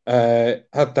had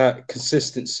that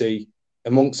consistency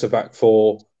amongst the back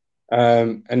four.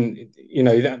 And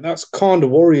that's kind of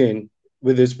worrying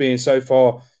with us being so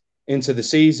far into the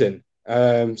season.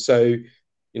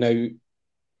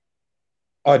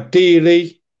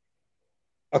 Ideally,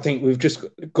 I think we've just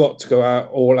got to go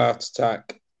all out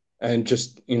attack and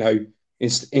just,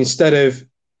 instead of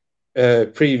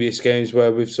previous games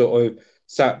where we've sort of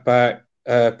sat back,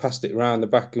 passed it around the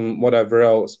back and whatever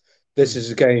else, this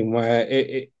is a game where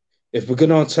if we're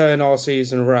going to turn our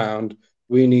season around,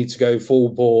 we need to go full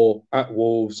bore at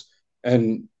Wolves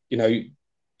and,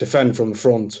 defend from the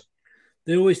front.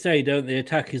 They always say, don't they,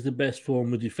 attack is the best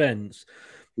form of defence.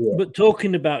 Yeah. But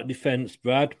talking about defence,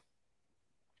 Brad,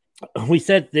 we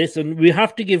said this, and we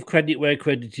have to give credit where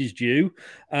credit is due.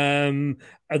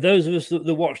 Those of us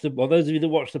that watched those of you that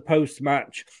watched the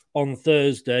post-match on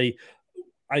Thursday.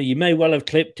 You may well have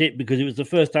clipped it because it was the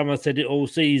first time I said it all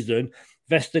season.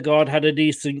 Vestergaard had a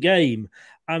decent game.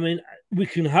 I mean, we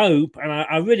can hope, and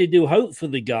I really do hope for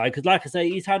the guy, because like I say,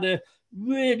 he's had a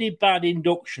really bad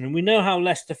induction, and we know how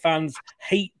Leicester fans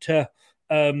hate to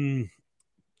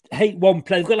hate one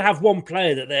player. They've got to have one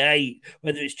player that they hate,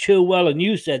 whether it's Chilwell, and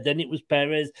you said then it was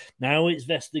Perez, now it's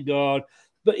Vestergaard.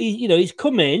 But he's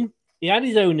come in, he had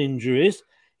his own injuries.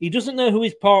 He doesn't know who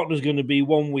his partner's going to be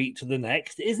 1 week to the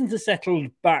next. It isn't a settled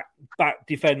back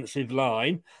defensive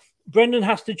line. Brendan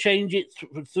has to change it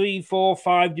 3, 4,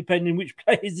 5, depending which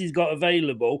players he's got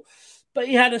available. But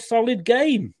he had a solid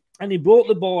game, and he brought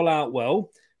the ball out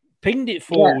well, pinged it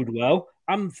forward well.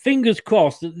 I'm fingers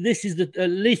crossed that this is at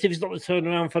least if it's not the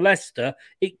turnaround for Leicester,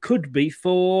 it could be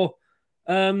for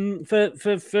Vestergaard.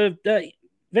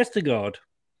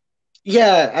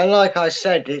 Yeah, and like I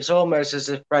said, it's almost as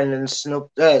if Brendan's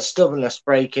stubbornness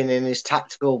breaking in his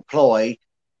tactical ploy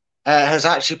has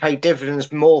actually paid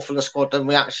dividends more for the squad than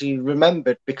we actually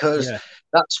remembered, because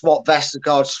that's what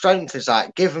Vestergaard's strength is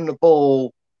at. Give him the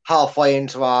ball halfway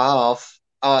into our half,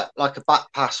 like a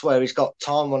back pass where he's got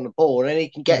time on the ball, and he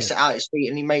can get it out his feet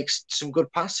and he makes some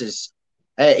good passes.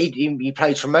 He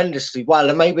played tremendously well,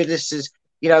 and maybe this is,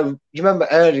 you remember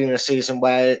early in the season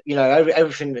where,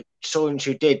 everything that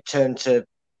Soyuncu did turned to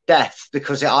death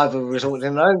because it either resulted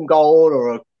in an own goal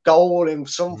or a goal in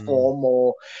some form,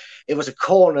 or it was a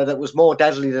corner that was more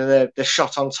deadly than the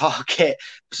shot on target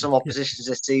for some oppositions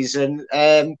this season.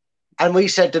 And we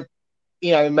said that,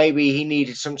 maybe he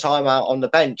needed some time out on the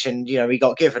bench, and, he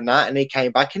got given that, and he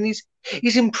came back, and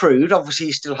he's improved. Obviously,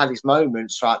 he still had his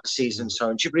moments throughout the season,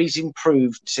 but he's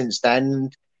improved since then.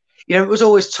 And, it was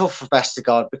always tough for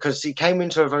Vestergaard because he came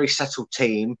into a very settled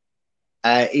team.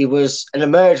 He was an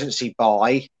emergency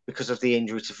buy because of the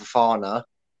injury to Fofana.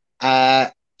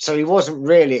 So he wasn't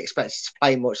really expected to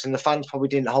play much, and the fans probably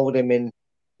didn't hold him in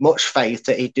much faith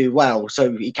that he'd do well.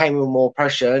 So he came with more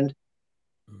pressure, and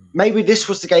maybe this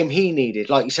was the game he needed.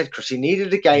 Like you said, Chris, he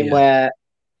needed a game where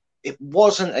it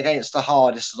wasn't against the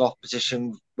hardest of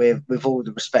opposition, with all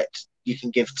the respect you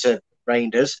can give to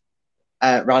Randers,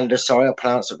 I'll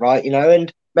pronounce it right,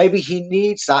 and maybe he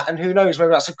needs that, and who knows,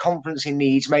 maybe that's a confidence he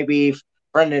needs. Maybe if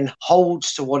Brendan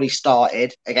holds to what he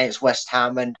started against West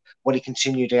Ham and what he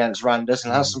continued against Randers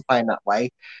and has them playing that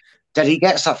way, that he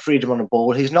gets that freedom on the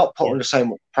ball. He's not put under so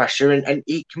much pressure, and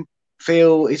he can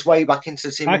feel his way back into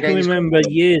the team. I can remember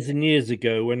years and years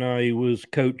ago when I was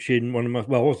coaching one of my,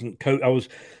 well, I wasn't coach.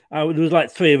 There was like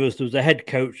three of us. There was a head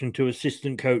coach and two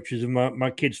assistant coaches of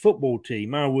my kids' football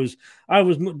team. I was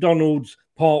McDonald's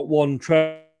Part 1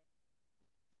 trained,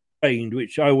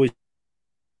 which I always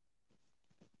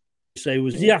say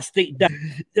was enthusiastic.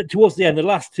 Towards the end, the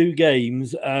last two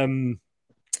games, the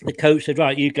coach said,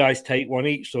 "Right, you guys take one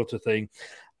each," sort of thing.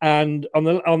 And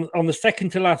on the second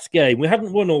to last game, we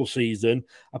hadn't won all season.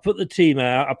 I put the team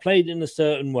out. I played in a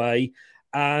certain way,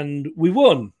 and we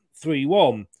won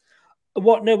 3-1.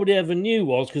 What nobody ever knew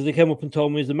was, because they came up and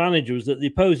told me as the manager, was that the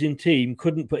opposing team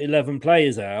couldn't put 11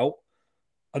 players out,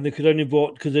 and they could only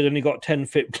vote because they'd only got 10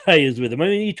 fit players with them. I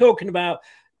mean, you're talking about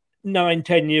 9,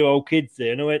 10-year-old kids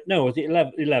there. And I went, no, was it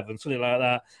 11, something like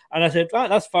that? And I said, right,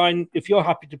 that's fine. If you're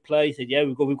happy to play, he said, yeah,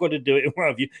 we've got to do it. And what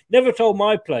have you? Never told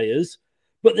my players,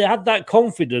 but they had that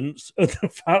confidence of the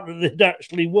fact that they'd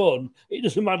actually won. It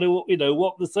doesn't matter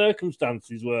what the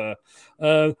circumstances were.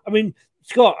 I mean,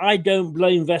 Scott, I don't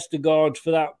blame Vestergaard for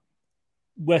that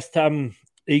West Ham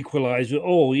equaliser at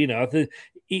all. I think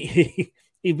he's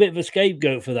a bit of a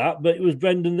scapegoat for that, but it was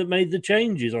Brendan that made the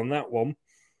changes on that one.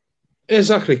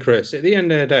 Exactly, Chris. At the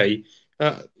end of the day,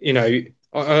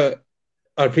 I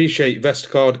appreciate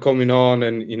Vestergaard coming on,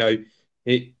 and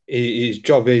his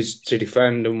job is to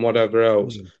defend and whatever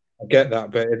else. I get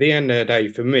that, but at the end of the day,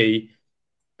 for me,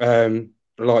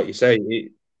 like you say,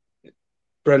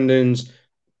 Brendan's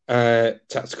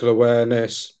tactical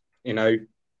awareness,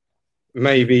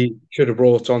 maybe should have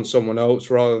brought on someone else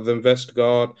rather than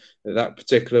Vestergaard at that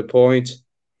particular point.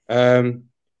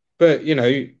 But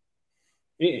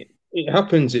it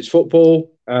happens. It's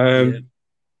football.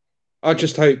 I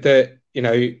just hope that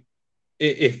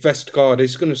if Vestergaard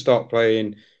is going to start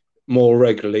playing more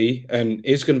regularly and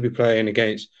is going to be playing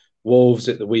against Wolves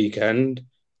at the weekend,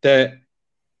 that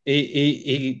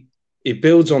he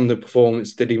builds on the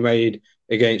performance that he made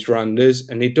against Randers,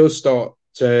 and he does start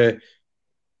to,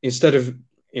 instead of,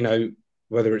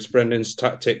 whether it's Brendan's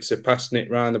tactics of passing it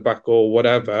around the back or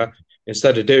whatever,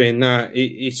 instead of doing that,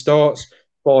 he starts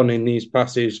spawning these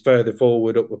passes further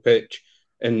forward up the pitch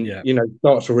and,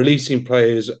 starts releasing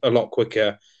players a lot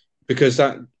quicker, because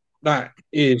that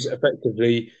is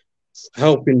effectively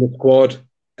helping the squad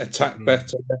attack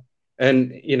better,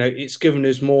 and it's given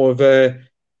us more of a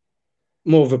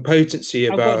potency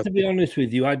about. I've got to be honest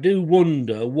with you. I do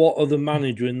wonder what other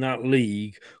manager in that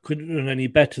league could have done any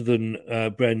better than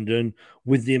Brendan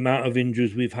with the amount of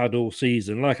injuries we've had all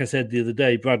season. Like I said the other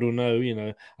day, Brad will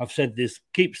know. I've said this,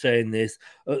 keep saying this.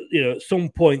 At some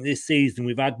point this season,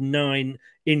 we've had 9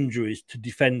 injuries to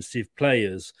defensive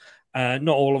players.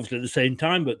 Not all of us at the same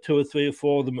time, but 2 or 3 or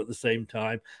 4 of them at the same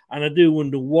time. And I do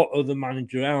wonder what other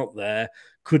manager out there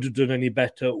could have done any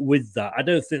better with that. I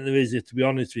don't think there is, to be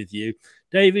honest with you.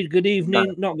 David, good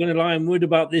evening. No. Not going to lie, I'm worried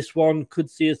about this one. Could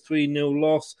see a 3-0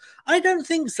 loss. I don't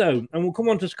think so. And we'll come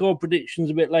on to score predictions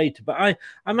a bit later. But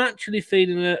I'm actually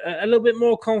feeling a little bit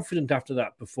more confident after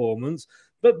that performance.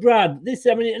 But Brad, and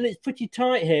it's pretty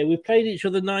tight here. We've played each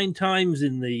other 9 times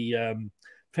in the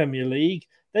Premier League.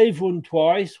 They've won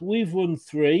twice. We've won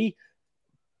 3.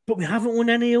 But we haven't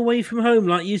won any away from home,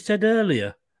 like you said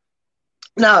earlier.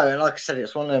 No, like I said,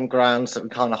 it's one of them grounds that we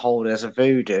kind of hold as a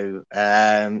voodoo.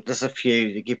 There's a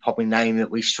few that you probably name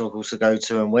that we struggle to go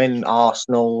to and win,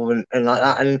 Arsenal and like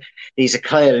that. And these are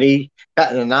clearly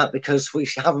better than that because we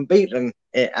haven't beaten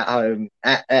it at home,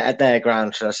 at their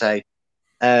ground, should I say,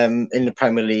 in the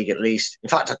Premier League at least. In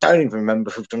fact, I don't even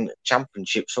remember if we've done it at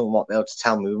Championship. Someone might be able to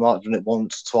tell me. We might have done it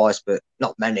once or twice, but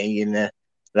not many in the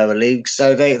lower leagues.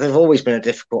 So they've always been a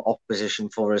difficult opposition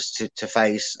for us to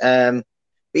face.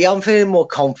 But yeah, I'm feeling more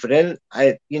confident.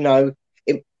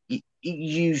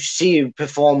 You see a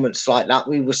performance like that.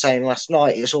 We were saying last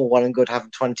night, it's all well and good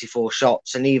having 24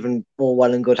 shots and even more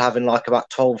well and good having like about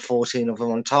 12, 14 of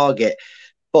them on target.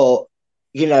 But,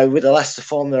 with the Leicester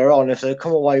form they're on, if they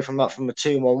come away from that from a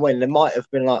 2-1 win, they might have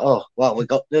been like, oh, well,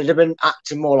 they'd have been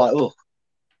acting more like, oh,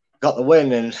 got the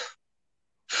win and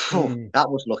that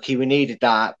was lucky. We needed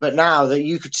that. But now that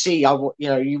you could see,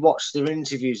 you watched their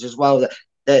interviews as well,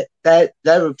 that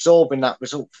they're absorbing that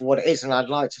result for what it is, and I'd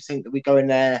like to think that we go in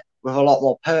there with a lot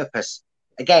more purpose.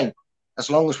 Again, as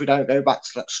long as we don't go back to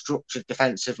that structured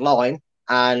defensive line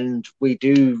and we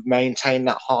do maintain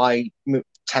that high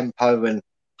tempo and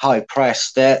high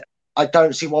press, that I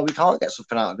don't see why we can't get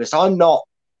something out of this. I'm not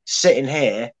sitting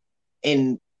here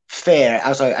in fear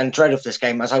and dread of this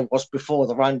game as I was before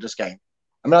the Randers game.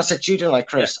 I mean, I said to you, didn't I,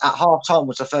 Chris? Yeah. At half time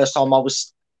was the first time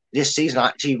this season I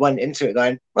actually went into it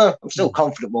going, well, I'm still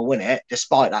confident we'll win it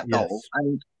despite that goal.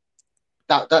 And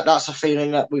that's a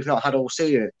feeling that we've not had all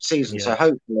season. Yeah. So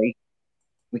hopefully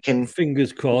we can...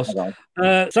 Fingers crossed.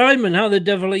 Simon, how the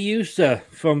devil are you, sir,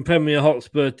 from Premier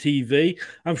Hotspur TV?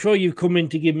 I'm sure you've come in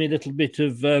to give me a little bit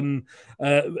of... get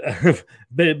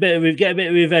a bit of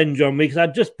revenge on me, because I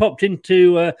just popped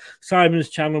into Simon's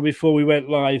channel before we went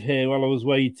live here while I was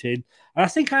waiting. I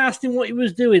think I asked him what he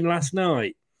was doing last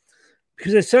night,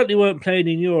 because they certainly weren't playing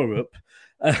in Europe.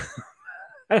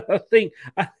 I think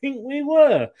we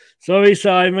were. Sorry,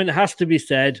 Simon. It has to be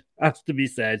said. I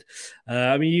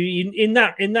mean, you in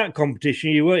that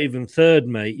competition, you weren't even third,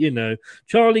 mate.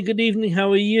 Charlie, good evening.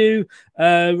 How are you?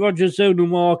 Roger Zonal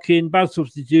marking, bad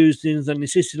substitutions, and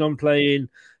insisting on playing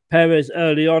Perez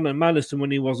early on, and Maddison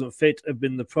when he wasn't fit have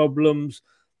been the problems.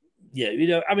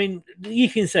 Yeah, I mean, you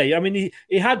can say. I mean,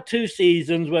 he had 2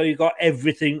 seasons where he got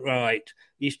everything right.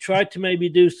 He's tried to maybe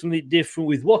do something different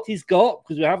with what he's got,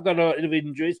 because we have got a lot of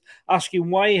injuries. Asking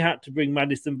why he had to bring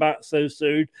Maddison back so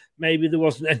soon. Maybe there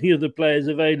wasn't any other players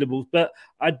available, but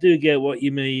I do get what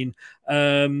you mean.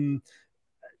 Coming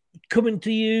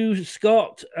to you,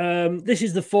 Scott, this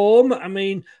is the form. I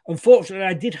mean, unfortunately,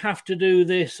 I did have to do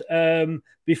this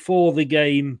before the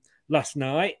game last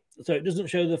night, so it doesn't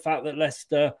show the fact that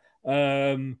Leicester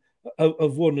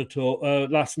have won at all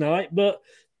last night, but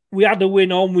we had a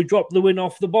win on, we dropped the win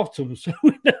off the bottom, so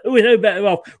we're no better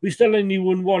off. We still only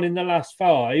won 1 in the last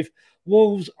 5.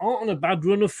 Wolves aren't on a bad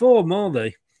run of form, are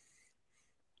they?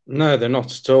 No, they're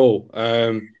not at all.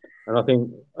 And I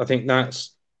think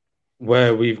that's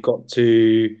where we've got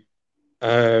to.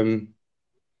 That's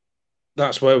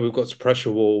where we've got to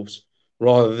pressure Wolves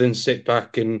rather than sit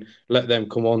back and let them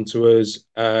come on to us.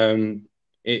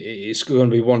 It's going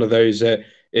to be one of those.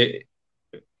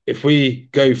 If we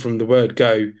go from the word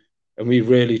go and we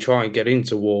really try and get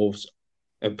into Wolves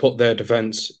and put their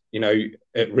defence,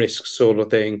 at risk, sort of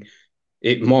thing,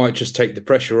 it might just take the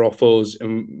pressure off us,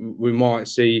 and we might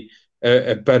see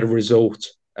a better result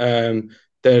than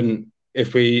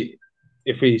if we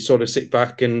sort of sit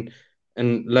back and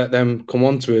let them come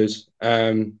on to us.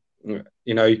 I'm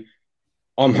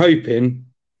hoping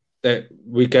that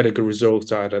we get a good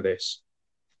result out of this.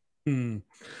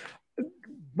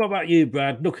 What about you,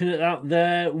 Brad? Looking at that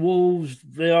there, Wolves,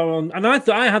 they are on... And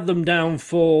I had them down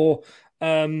for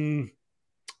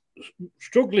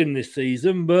struggling this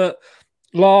season, but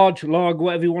Large,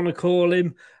 whatever you want to call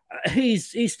him, he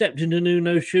stepped into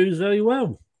Nuno's shoes very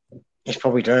well. He's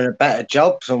probably doing a better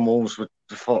job than Wolves would.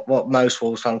 What most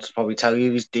Wolves fans would probably tell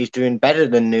you, he's doing better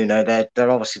than Nuno.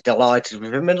 They're obviously delighted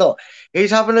with him. And look,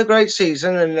 he's having a great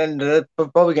season, and they're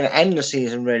probably going to end the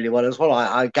season really well as well.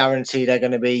 I guarantee they're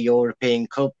going to be European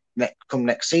Cup come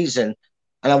next season,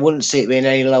 and I wouldn't see it being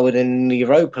any lower than the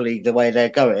Europa League the way they're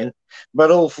going.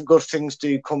 But all good things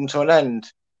do come to an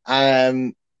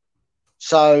end.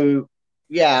 So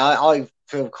yeah, I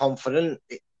feel confident.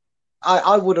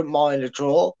 I wouldn't mind a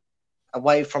draw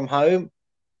away from home.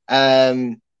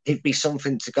 It'd be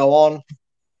something to go on.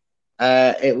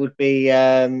 It'd be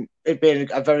a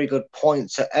very good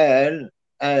point to earn.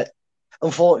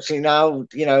 Unfortunately, now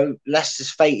Leicester's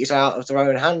fate is out of their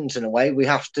own hands in a way. We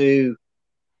have to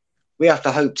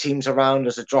hope teams around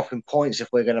us are dropping points if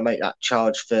we're going to make that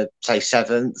charge for say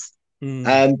 7th.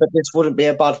 But this wouldn't be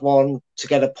a bad one to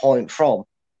get a point from.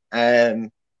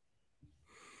 It'd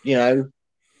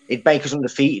make us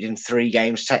undefeated in 3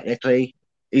 games technically.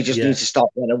 You just need to start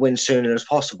getting a win sooner as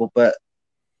possible. But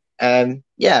I'm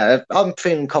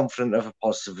feeling confident of a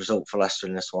positive result for Leicester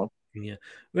in this one. Yeah,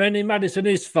 Rennie Maddison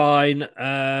is fine.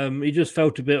 He just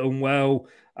felt a bit unwell.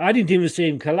 I didn't even see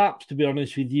him collapse, to be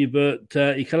honest with you,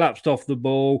 but he collapsed off the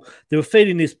ball. They were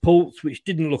feeling his pulse, which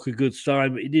didn't look a good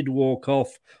sign, but he did walk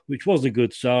off, which was a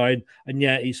good sign. And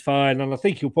yeah, he's fine. And I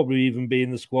think he'll probably even be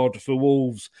in the squad for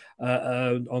Wolves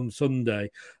on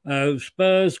Sunday.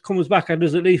 Spurs comes back and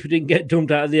does at least we didn't get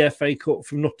dumped out of the FA Cup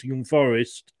from Nottingham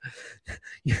Forest.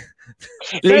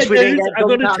 At least we didn't get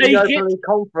dumped out of the Europa League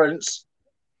Conference.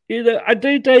 I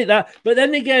do take that. But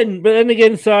then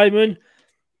again, Simon,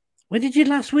 when did you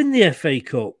last win the FA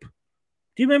Cup? Do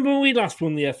you remember when we last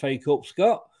won the FA Cup,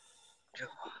 Scott?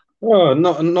 Oh,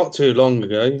 not too long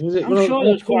ago. Was it? I'm sure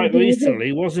it was quite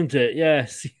recently, wasn't it?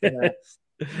 Yes.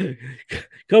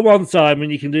 Come on,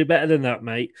 Simon, you can do better than that,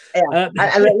 mate. Yeah, and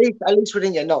at least we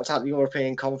didn't get knocked out of the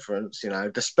European Conference.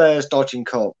 The Spurs dodging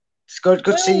cup. It's good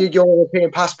to see your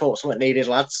European passports weren't needed,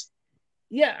 lads.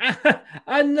 Yeah,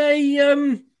 and they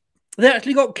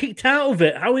actually got kicked out of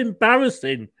it. How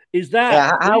embarrassing is that?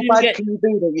 Yeah, how bad can you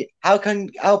be? How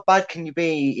bad can you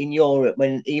be in Europe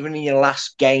when even in your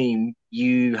last game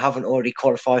you haven't already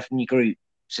qualified from your group,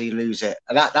 so you lose it?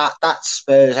 That's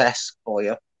Spurs-esque for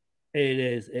you. It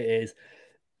is.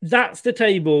 That's the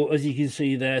table, as you can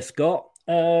see there, Scott.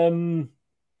 11th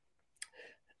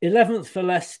for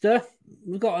Leicester.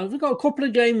 We've got a couple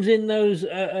of games in those,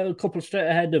 a couple straight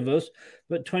ahead of us,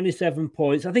 but 27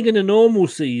 points. I think in a normal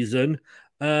season,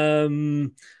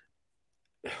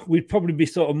 we'd probably be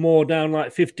sort of more down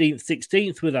like 15th,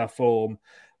 16th with our form.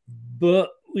 But,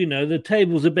 the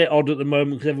table's a bit odd at the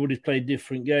moment because everybody's played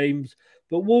different games.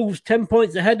 But Wolves 10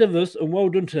 points ahead of us, and well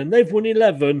done to them. They've won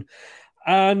 11.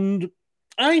 And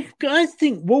I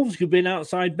think Wolves could be an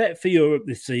outside bet for Europe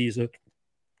this season.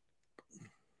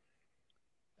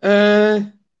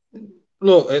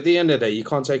 Look, at the end of the day, you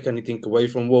can't take anything away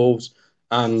from Wolves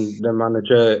and the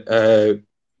manager,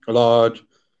 Large.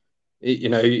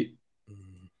 If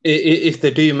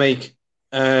they do make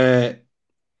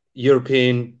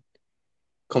European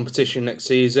competition next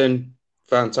season,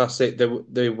 fantastic.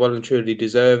 They well and truly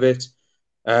deserve it.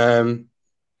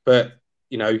 But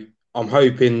I'm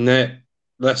hoping that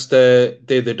Leicester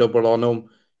do the double on them,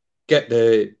 get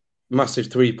the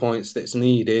massive 3 points that's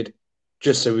needed,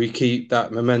 just so we keep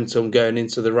that momentum going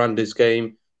into the Randers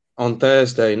game on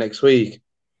Thursday next week.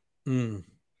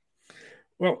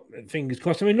 Well, fingers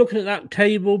crossed. I mean, looking at that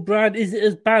table, Brad, is it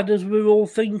as bad as we're all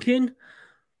thinking?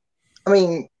 I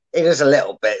mean, it is a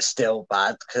little bit still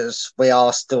bad because we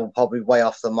are still probably way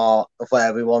off the mark of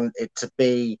where we want it to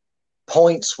be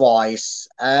points-wise.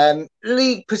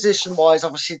 League position-wise,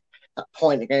 obviously, that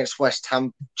point against West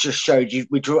Ham just showed you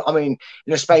we drew. I mean,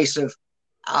 in a space of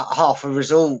half a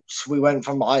results, we went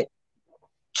from like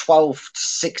 12th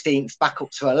to 16th back up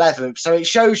to 11th. So it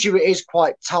shows you it is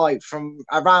quite tight from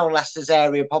around Leicester's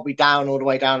area, probably down all the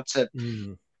way down to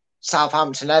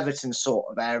Southampton, Everton sort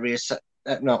of areas.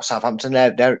 Not Southampton,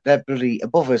 they're really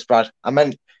above us, Brad. I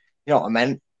meant, you know what I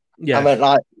meant? Yeah. I meant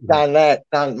like down there,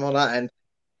 down on that end.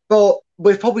 But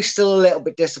we're probably still a little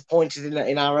bit disappointed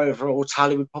in our overall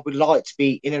tally. We'd probably like to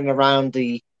be in and around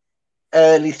the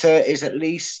early 30s at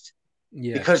least.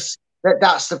 Yeah. Because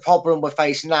that's the problem we're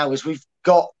facing now is we've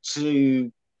got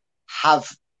to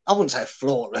have, I wouldn't say a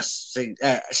flawless second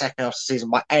half of the season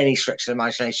by any stretch of the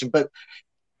imagination, but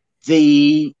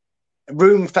the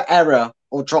room for error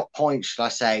or drop points, should I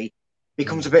say,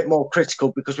 becomes a bit more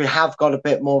critical because we have got a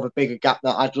bit more of a bigger gap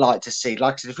that I'd like to see.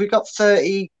 Like I said, if we got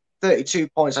 30, 32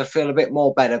 points, I'd feel a bit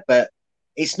more better, but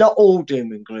it's not all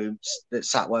doom and gloom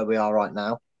that's sat where we are right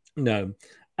now. No.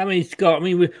 I mean, Scott,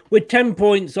 we're 10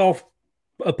 points off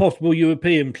a possible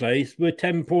European place. We're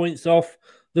 10 points off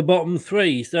the bottom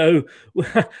three. So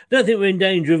I don't think we're in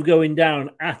danger of going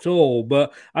down at all.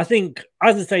 But I think,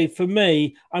 as I say, for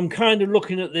me, I'm kind of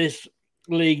looking at this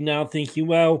league now thinking,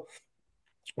 well,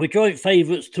 we're joint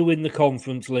favourites to win the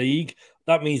Conference League.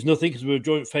 That means nothing because we're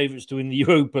joint favourites to win the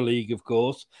Europa League, of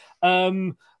course.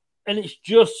 And it's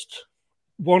just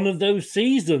one of those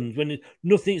seasons when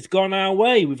nothing's gone our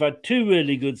way. We've had 2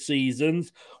 really good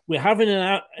seasons. We're having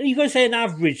you got to say an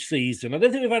average season. I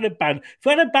don't think we've had a bad. If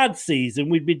we had a bad season,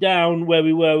 we'd be down where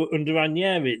we were under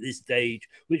Ranieri at this stage,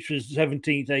 which was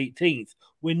 17th, 18th.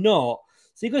 We're not.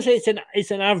 So you've got to say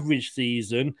it's an average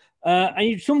season,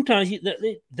 and sometimes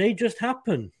they just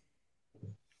happen.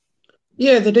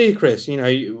 Yeah, they do, Chris. You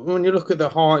know, when you look at the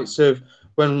heights of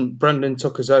when Brendan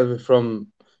took us over from,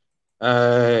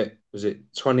 was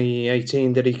it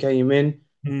 2018 that he came in?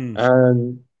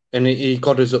 And he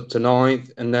got us up to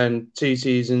 9th, and then 2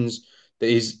 seasons that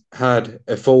he's had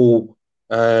a full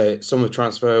summer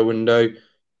transfer window,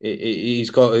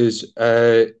 he's got us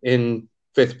in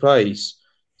 5th place.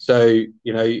 So,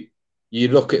 you know, you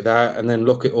look at that and then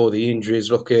look at all the injuries,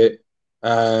 look at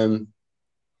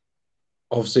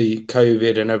obviously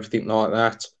COVID and everything like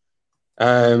that.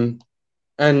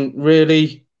 And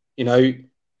really, you know,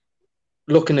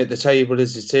 looking at the table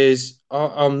as it is,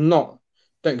 I'm not,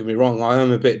 don't get me wrong, I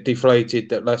am a bit deflated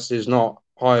that Leicester's not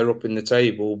higher up in the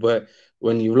table. But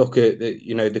when you look at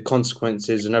the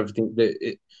consequences and everything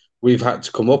that we've had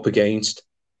to come up against,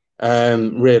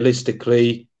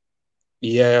 realistically,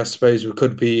 yeah, I suppose we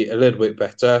could be a little bit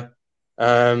better.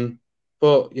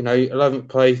 But, you know, 11th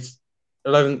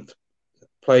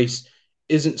place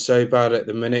isn't so bad at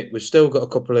the minute. We've still got a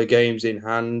couple of games in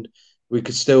hand. We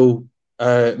could still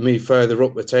move further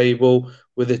up the table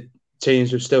with the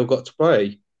teams we've still got to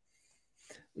play.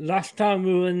 Last time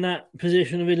we were in that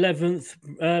position of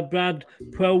 11th, Brad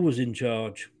Pwell was in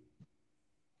charge.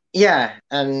 Yeah,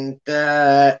 and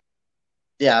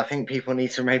I think people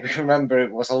need to maybe remember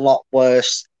it was a lot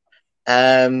worse.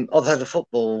 Although the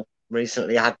football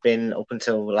recently had been, up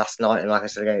until last night, and like I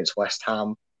said, against West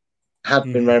Ham, had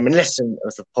been reminiscent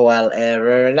of the Pwell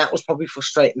era, and that was probably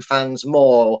frustrating fans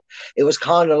more. It was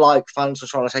kind of like fans were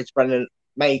trying to say to Brendan,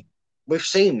 mate, we've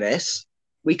seen this.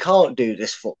 We can't do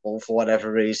this football for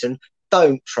whatever reason.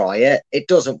 Don't try it. It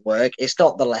doesn't work. It's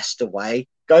not the Leicester way.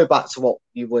 Go back to what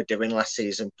you were doing last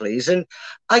season, please. And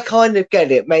I kind of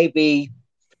get it. Maybe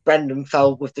Brendan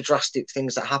felt with the drastic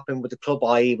things that happened with the club,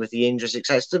 i.e. with the injuries,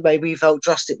 etc., maybe he felt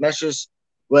drastic measures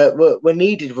were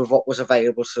needed with what was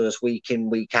available to us week in,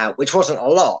 week out, which wasn't a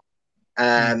lot.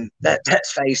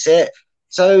 Let's face it.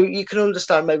 So you can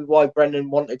understand maybe why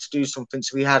Brendan wanted to do something.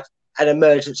 So we had an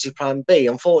emergency plan B.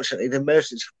 Unfortunately, the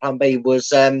emergency plan B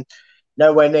was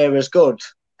nowhere near as good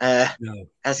as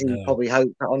he probably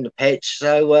hoped on the pitch.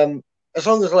 So as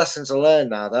long as lessons are learned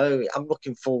now, though, I'm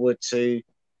looking forward to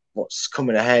what's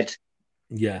coming ahead.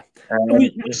 Yeah.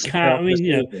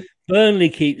 Burnley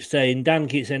keeps saying, Dan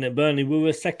keeps saying at Burnley, we were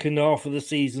a second half of the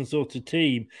season sort of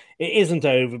team. It isn't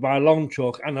over by a long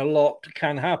chalk, and a lot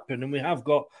can happen, and we have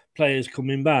got players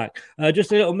coming back.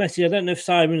 Just a little message. I don't know if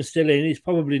Simon's still in. He's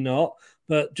probably not,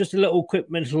 but just a little quick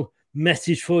mental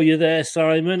message for you there,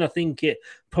 Simon. I think it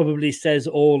probably says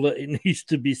all that it needs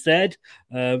to be said.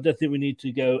 I don't think we need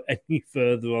to go any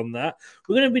further on that.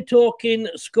 We're going to be talking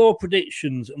score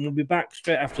predictions, and we'll be back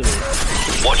straight after this.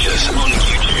 Watch us on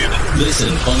YouTube. Listen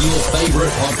on your favourite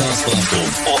podcast platform,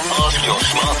 or ask your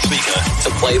smart speaker to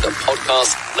play the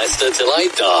podcast Leicester Till I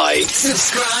Die.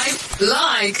 Subscribe,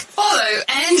 like, follow,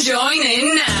 and join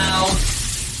in now.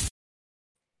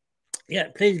 Yeah,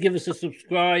 please give us a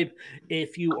subscribe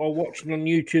if you are watching on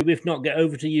YouTube. If not, get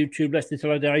over to YouTube, Leicester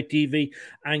Till I Die TV,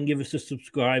 and give us a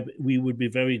subscribe. We would be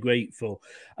very grateful.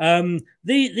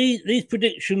 These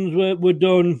predictions were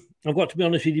done, I've got to be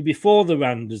honest with you, before the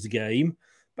Randers game.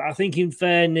 But I think in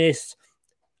fairness,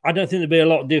 I don't think there'll be a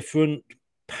lot different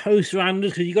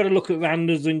post-Randers, because you've got to look at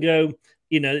Randers and go,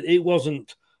 it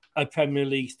wasn't a Premier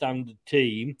League standard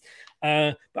team.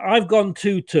 But I've gone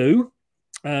 2-2.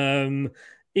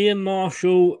 Ian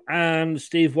Marshall and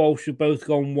Steve Walsh have both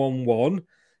gone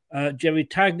 1-1. Jerry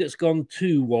Taggart's gone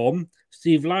 2-1.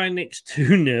 Steve Lynix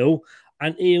 2-0.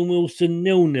 And Ian Wilson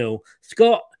 0-0.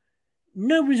 Scott,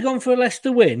 nobody's gone for a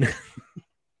Leicester win.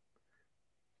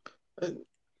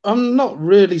 I'm not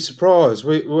really surprised.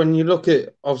 When you look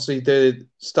at, obviously, the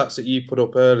stats that you put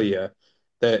up earlier,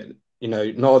 that,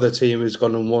 neither team has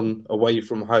gone and won away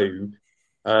from home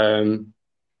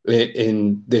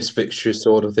in this fixture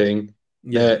sort of thing.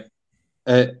 Yeah,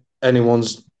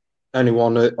 anyone's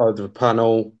anyone of the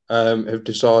panel have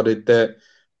decided that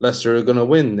Leicester are going to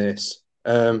win this.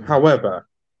 However,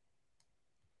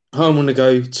 I'm going to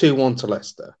go 2-1 to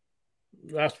Leicester.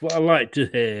 That's what I like to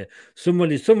hear.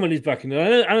 Somebody's backing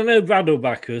it. I know Brad will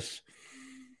back us.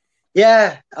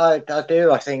 Yeah, I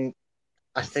do. I think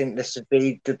this would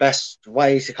be the best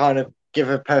way to kind of give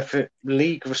a perfect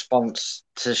league response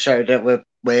to show that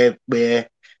we're going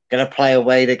to play a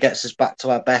way that gets us back to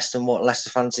our best and what Leicester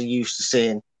fans are used to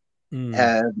seeing.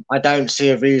 I don't see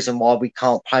a reason why we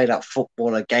can't play that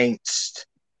football against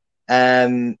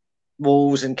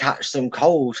Wolves and catch them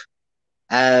cold.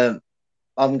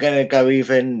 I'm going to go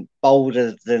even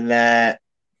bolder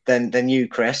than you,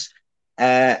 Chris,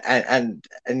 and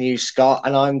you, Scott,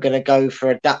 and I'm going to go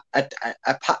for a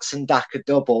Patson Daka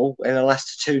double in a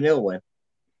Leicester 2-0 win.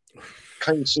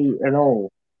 Clean sheet and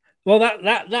all. Well,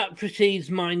 that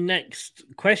precedes my next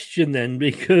question then,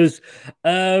 because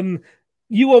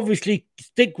you obviously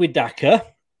stick with Daka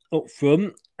up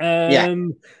front.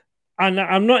 And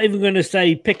I'm not even going to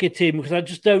say pick a team because I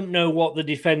just don't know what the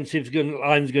defensive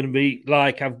line is going to be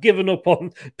like. I've given up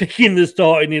on picking the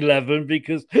starting 11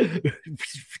 because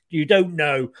you don't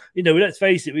know. You know, let's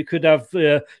face it, we could have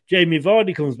Jamie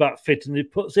Vardy comes back fit and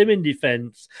it puts him in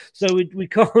defence. So we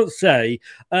can't say.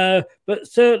 But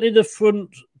certainly the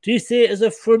front, do you see it as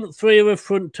a front three or a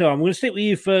front two? I'm going to stick with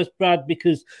you first, Brad,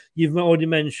 because you've already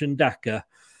mentioned Daka.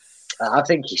 I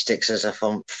think he sticks as a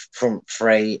front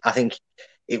three. I think,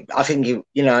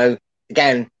 you know,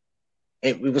 again,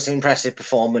 it was an impressive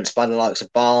performance by the likes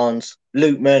of Barnes,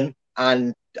 Lookman,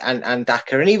 and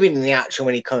Daka. And even in the action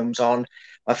when he comes on,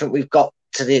 I think we've got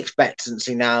to the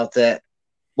expectancy now that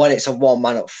when it's a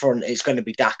one-man up front, it's going to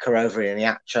be Daka over in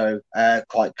the Acho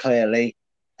quite clearly.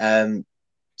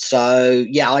 So,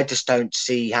 yeah, I just don't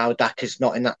see how Daka's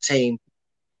not in that team.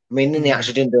 I mean, in the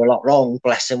Acho didn't do a lot wrong,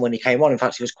 bless him, when he came on. In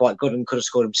fact, he was quite good and could have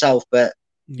scored himself, but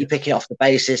you pick it off the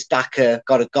basis. Daka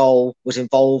got a goal, was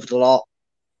involved a lot.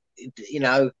 You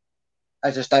know,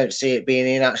 I just don't see it being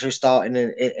in actually starting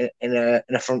in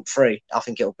a front three. I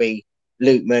think it'll be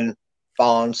Lookman,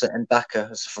 Barnes, and Daka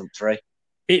as a front three.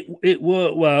 It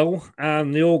worked well,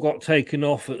 and they all got taken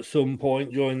off at some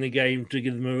point during the game to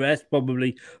give them a rest,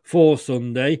 probably for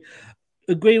Sunday.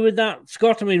 Agree with that,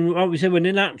 Scott? I mean, like we said, when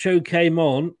Iheanacho came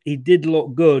on, he did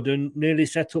look good and nearly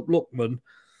set up Lookman.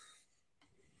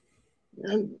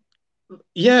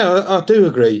 Yeah, I do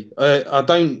agree. I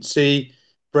don't see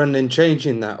Brendan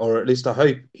changing that, or at least I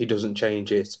hope he doesn't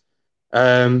change it.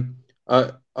 I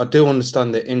do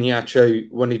understand that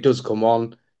Iheanacho, when he does come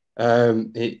on,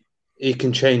 he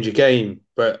can change a game.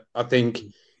 But I think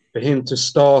for him to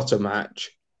start a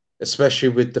match, especially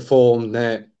with the form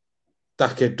that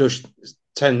Daka does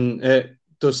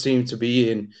seem to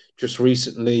be in just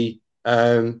recently,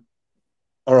 all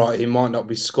right, he might not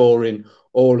be scoring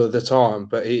all of the time,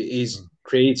 but he's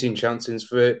creating chances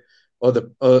for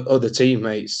other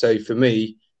teammates. So for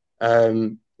me,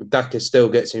 Daka still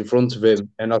gets in front of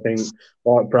him, and I think,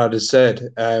 like Brad has said,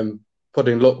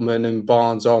 putting Lookman and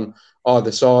Barnes on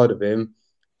either side of him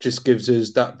just gives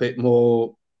us that bit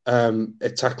more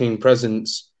attacking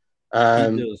presence. He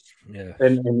does, yeah.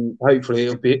 And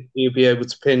hopefully he'll be able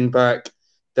to pin back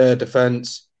their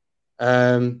defence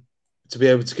to be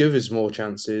able to give us more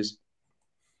chances.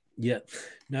 Yeah,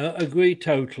 no, agree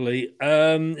totally.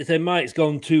 If Mike's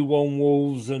gone 2-1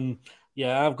 Wolves, and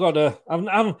yeah,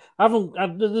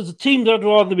 there's a team that I'd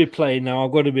rather be playing now.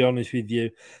 I've got to be honest with you.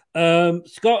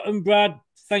 Scott and Brad,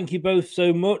 thank you both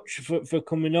so much for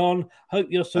coming on.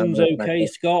 Hope your son's okay,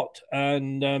 Scott.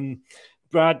 And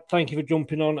Brad, thank you for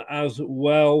jumping on as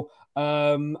well.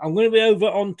 I'm going to be over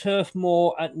on Turf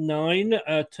Moor at 9,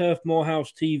 Turf Moor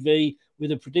House TV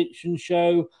with a prediction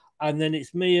show. And then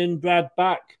it's me and Brad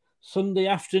back Sunday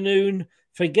afternoon.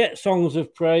 Forget Songs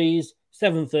of Praise,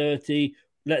 7:30.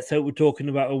 Let's hope we're talking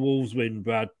about a Wolves win,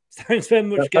 Brad. Thanks very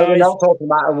much, guys. We're not talking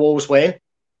about a Wolves win.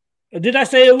 Did I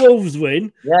say a Wolves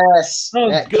win? Yes. Oh,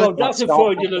 yeah, God, that's a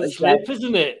fraudulent slip,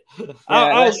 isn't it?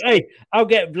 Yeah, I'll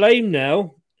get blamed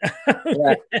now.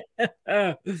 Yeah.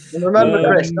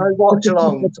 Remember, Chris, no watch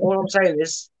along. All I'm saying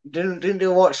is, didn't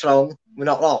do a watch along. We're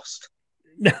not lost.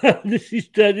 No, this is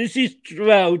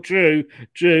well true.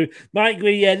 Mike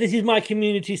Green, yeah, this is my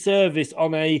community service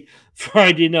on a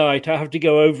Friday night. I have to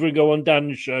go over and go on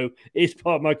Dan's show. It's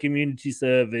part of my community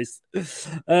service.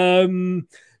 Brilliant.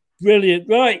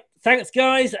 Right. Thanks,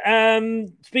 guys.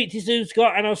 Speak to you soon,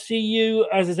 Scott, and I'll see you,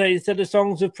 as I say, instead of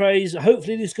Songs of Praise,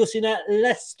 hopefully discussing that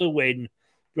Leicester win,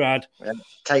 Brad. Yeah,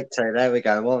 take two. There we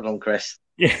go. Well done, Chris.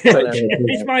 Yeah,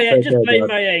 it's my age. Just blame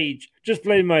my age. Just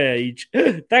blame my age.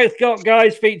 Thanks, Scott,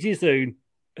 guys. Speak to you soon.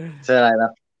 See you later.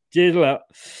 Cheers a lot.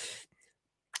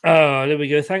 Oh, there we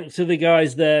go. Thanks to the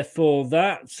guys there for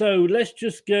that. So let's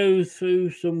just go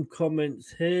through some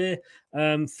comments here.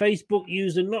 Facebook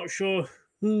user, not sure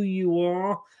who you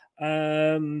are,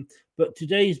 but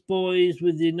today's boys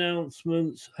with the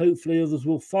announcements, hopefully others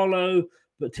will follow.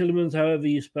 But Tillemans, however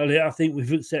you spell it, I think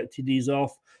we've accepted he's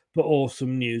off. But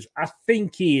awesome news. I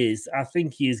think he is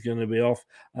going to be off,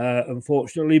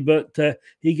 unfortunately, but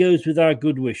he goes with our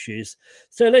good wishes.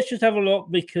 So let's just have a look,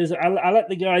 because I let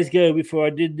the guys go before I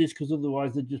did this, because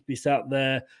otherwise they'd just be sat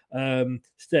there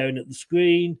staring at the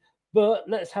screen. But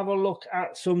let's have a look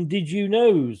at some Did You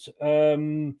Knows.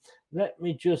 Let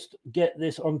me just get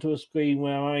this onto a screen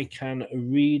where I can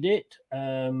read it.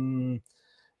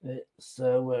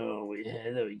 So where are we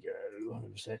here? There we go.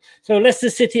 100%. So Leicester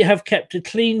City have kept a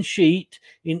clean sheet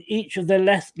in each of their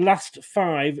last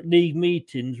 5 league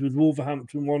meetings with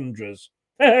Wolverhampton Wanderers.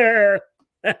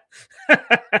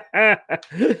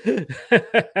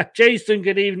 Jason,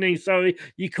 good evening. Sorry,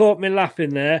 you caught me laughing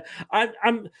there.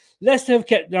 Leicester have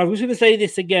kept. I was going to say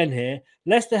this again here.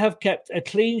 Leicester have kept a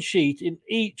clean sheet in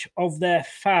each of their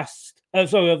last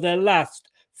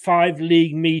 5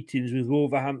 league meetings with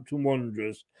Wolverhampton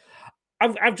Wanderers.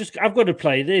 I've got to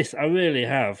play this. I really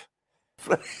have.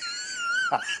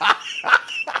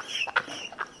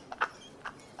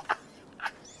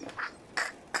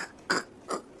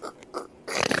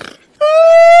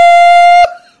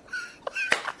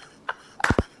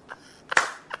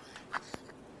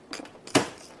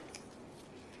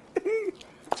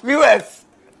 Viewers,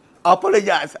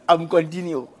 apologize. I'm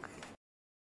continue.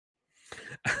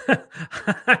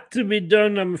 Had to be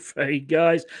done, I'm afraid,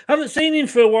 guys. Haven't seen him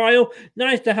for a while.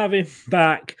 Nice to have him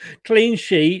back. Clean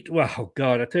sheet. Well,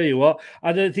 God, I tell you what,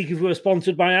 I don't think if we were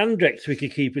sponsored by Andrex, we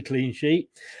could keep a clean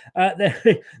sheet.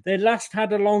 They last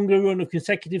had a longer run of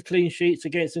consecutive clean sheets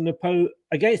against an opponent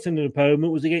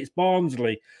was against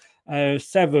Barnsley,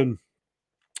 7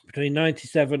 between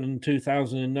 97 and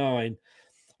 2009.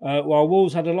 While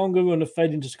Wolves had a longer run of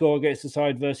failing to score against the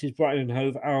side versus Brighton and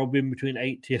Hove Albion between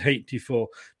 80 and 84.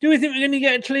 Do we think we're going to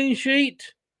get a clean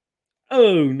sheet?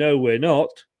 Oh, no, we're not.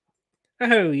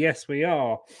 Oh, yes, we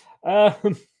are.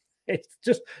 It's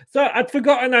just... So I'd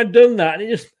forgotten I'd done that, and it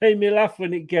just made me laugh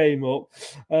when it came up.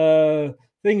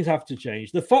 Things have to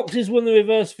change. The Foxes won the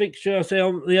reverse fixture, I say,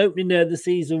 on the opening day of the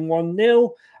season 1-0.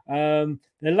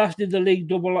 They last did the league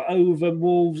double over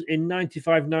Wolves in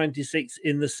 95-96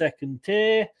 in the second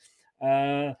tier.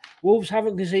 Wolves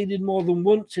haven't conceded more than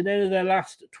once in any of their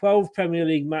last 12 Premier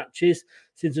League matches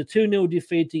since a 2-0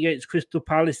 defeat against Crystal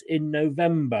Palace in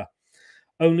November.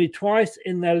 Only twice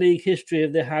in their league history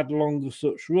have they had longer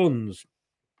such runs.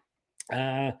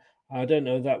 I don't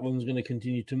know if that one's going to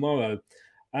continue tomorrow.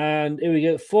 And here we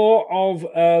go. 4 of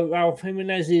Raul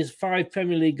Jimenez's 5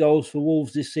 Premier League goals for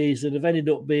Wolves this season have ended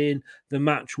up being the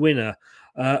match winner.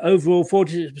 Overall,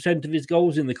 46% of his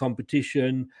goals in the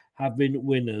competition have been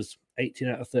winners, 18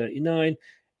 out of 39.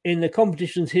 In the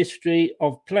competition's history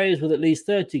of players with at least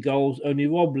 30 goals, only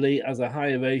Rob Lee has a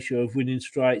higher ratio of winning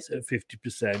strikes at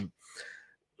 50%.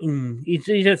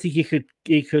 You don't think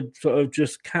he could sort of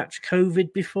just catch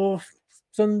COVID before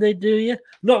Sunday, do you?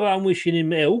 Not that I'm wishing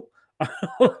him ill.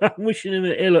 I'm wishing him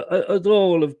ill at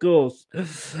all, of course. There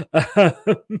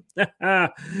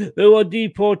are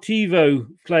Deportivo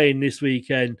playing this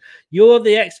weekend. You're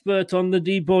the expert on the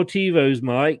Deportivos,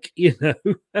 Mike. You know.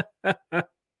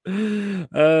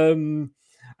 And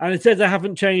it says I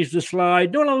haven't changed the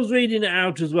slide. No, I was reading it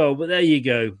out as well, but there you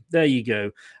go. There you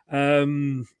go.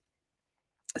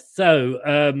 So,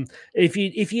 if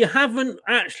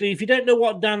you don't know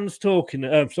what Dan's talking,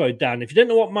 Dan, if you don't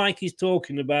know what Mike is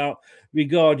talking about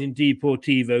regarding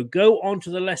Deportivo, go onto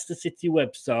the Leicester City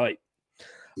website.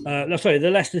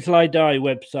 The Leicester Till I Die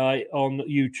website on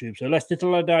YouTube. So Leicester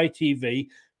Till I Die TV.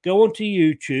 Go onto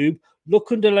YouTube,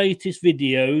 look under latest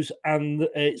videos, and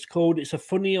it's a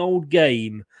funny old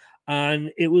game,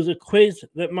 and it was a quiz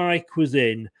that Mike was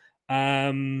in.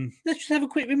 Let's just have a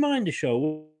quick reminder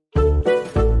show.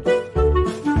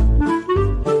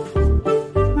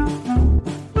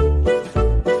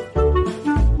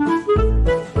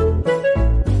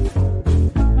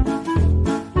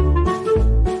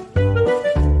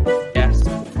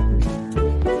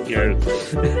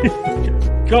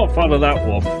 Can't follow that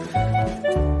one.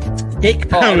 Dick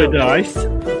Paradise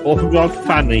or Rod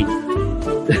Fanny?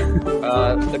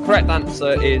 The correct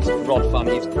answer is Rod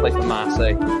Fanny. He's played for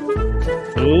Marseille.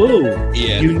 Oh,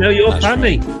 yeah. You know your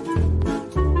Fanny.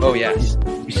 Oh, yes.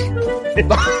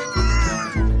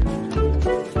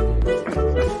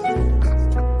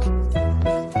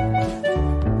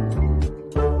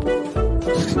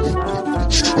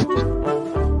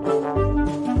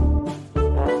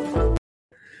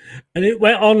 And it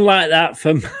went on like that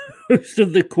for most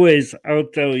of the quiz, I'll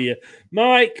tell you.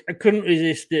 Mike, I couldn't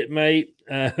resist it, mate.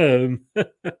 It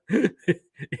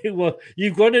was,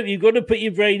 you've got to put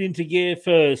your brain into gear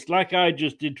first, like I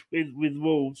just did with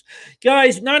Wolves.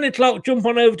 Guys, 9:00, jump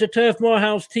on over to Turf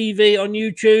Moorhouse TV on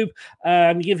YouTube.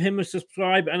 Give him a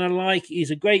subscribe and a like.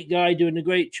 He's a great guy doing a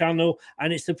great channel,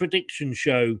 and it's the prediction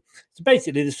show. It's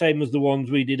basically the same as the ones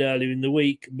we did earlier in the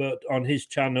week, but on his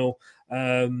channel.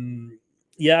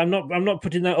 Yeah, I'm not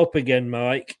putting that up again,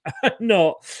 Mike. I'm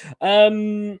not. I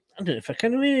don't know if I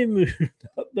can really move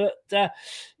that, but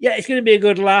yeah, it's going to be a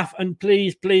good laugh. And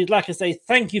please, like I say,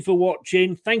 thank you for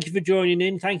watching. Thank you for joining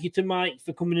in. Thank you to Mike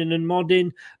for coming in and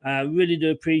modding. Really do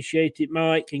appreciate it,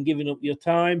 Mike, and giving up your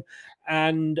time.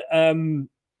 And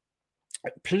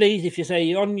please, if you say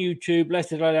you're on YouTube,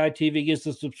 Leicester Till I Die TV, give us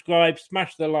a subscribe,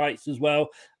 smash the likes as well.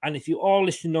 And if you are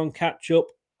listening on Catch Up,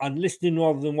 and listening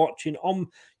rather than watching on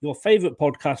your favourite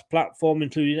podcast platform,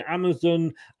 including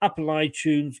Amazon, Apple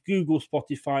iTunes, Google,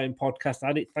 Spotify, and Podcast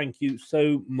Addict. Thank you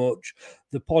so much.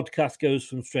 The podcast goes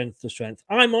from strength to strength.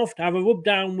 I'm off to have a rub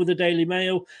down with the Daily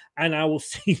Mail, and I will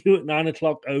see you at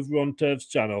 9:00 over on Turf's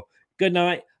channel. Good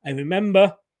night, and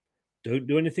remember, don't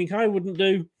do anything I wouldn't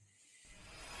do.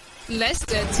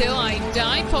 Leicester Till I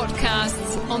Die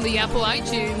podcasts on the Apple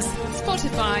iTunes,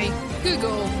 Spotify,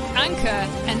 Google, Anchor,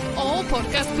 and all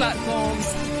podcast platforms.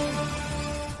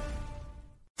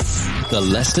 The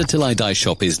Leicester Till I Die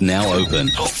shop is now open.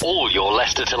 For all your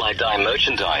Leicester Till I Die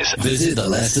merchandise, visit the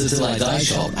Leicester Till I Die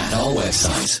shop at our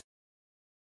website.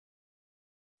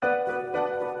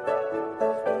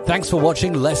 Thanks for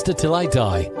watching Leicester Till I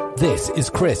Die. This is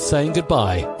Chris saying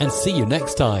goodbye, and see you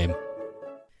next time.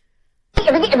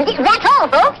 That's all,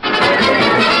 folks.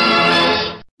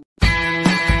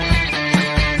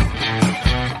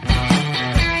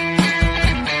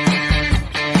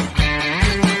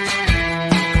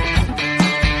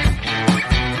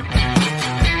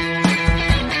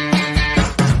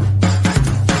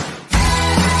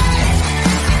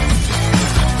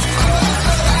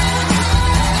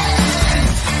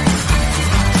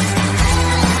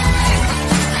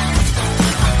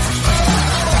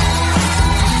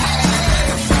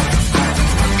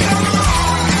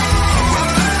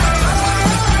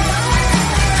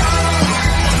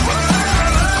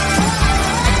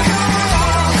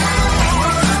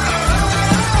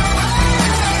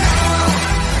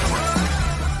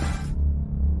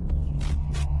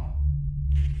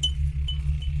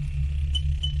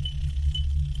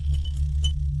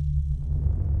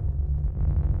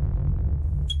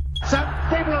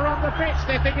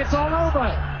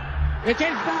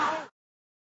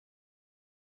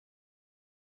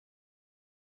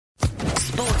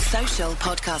 Sports Social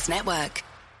Podcast Network.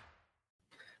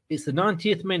 It's the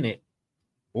 90th minute.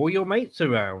 All your mates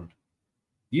around.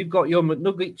 You've got your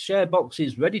McNugget share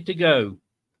boxes ready to go.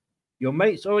 Your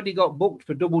mates already got booked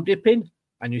for double dipping,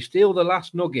 and you steal the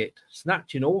last nugget,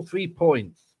 snatching all 3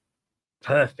 points.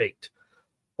 Perfect.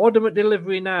 Order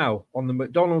McDelivery now on the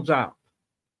McDonald's app.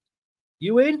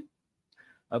 You in?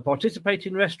 At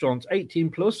participating restaurants, 18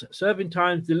 plus, serving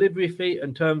times, delivery fee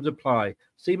and terms apply.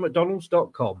 See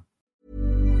mcdonalds.com.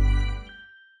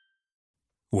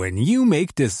 When you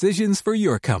make decisions for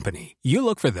your company, you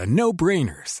look for the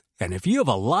no-brainers. And if you have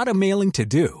a lot of mailing to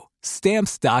do,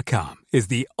 Stamps.com is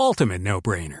the ultimate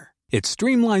no-brainer. It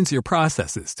streamlines your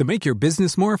processes to make your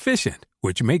business more efficient,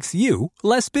 which makes you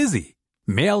less busy.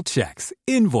 Mail checks,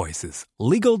 invoices,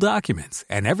 legal documents,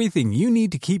 and everything you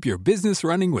need to keep your business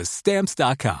running with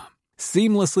Stamps.com.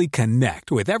 Seamlessly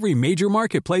connect with every major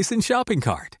marketplace and shopping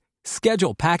cart.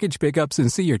 Schedule package pickups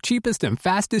and see your cheapest and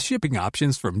fastest shipping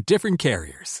options from different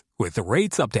carriers. With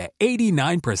rates up to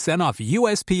 89% off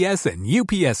USPS and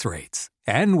UPS rates.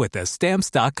 And with the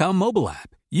Stamps.com mobile app,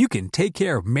 you can take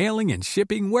care of mailing and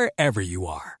shipping wherever you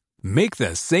are. Make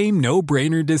the same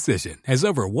no-brainer decision as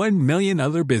over 1 million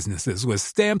other businesses with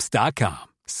Stamps.com.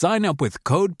 Sign up with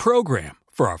code PROGRAM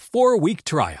for a 4-week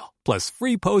trial, plus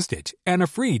free postage and a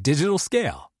free digital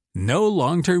scale. No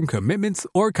long-term commitments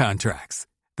or contracts.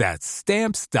 That's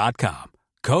Stamps.com.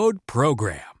 Code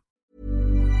PROGRAM.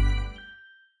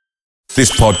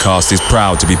 This podcast is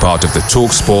proud to be part of the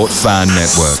TalkSport Fan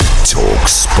Network.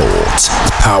 TalkSport.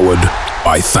 Powered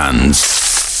by fans.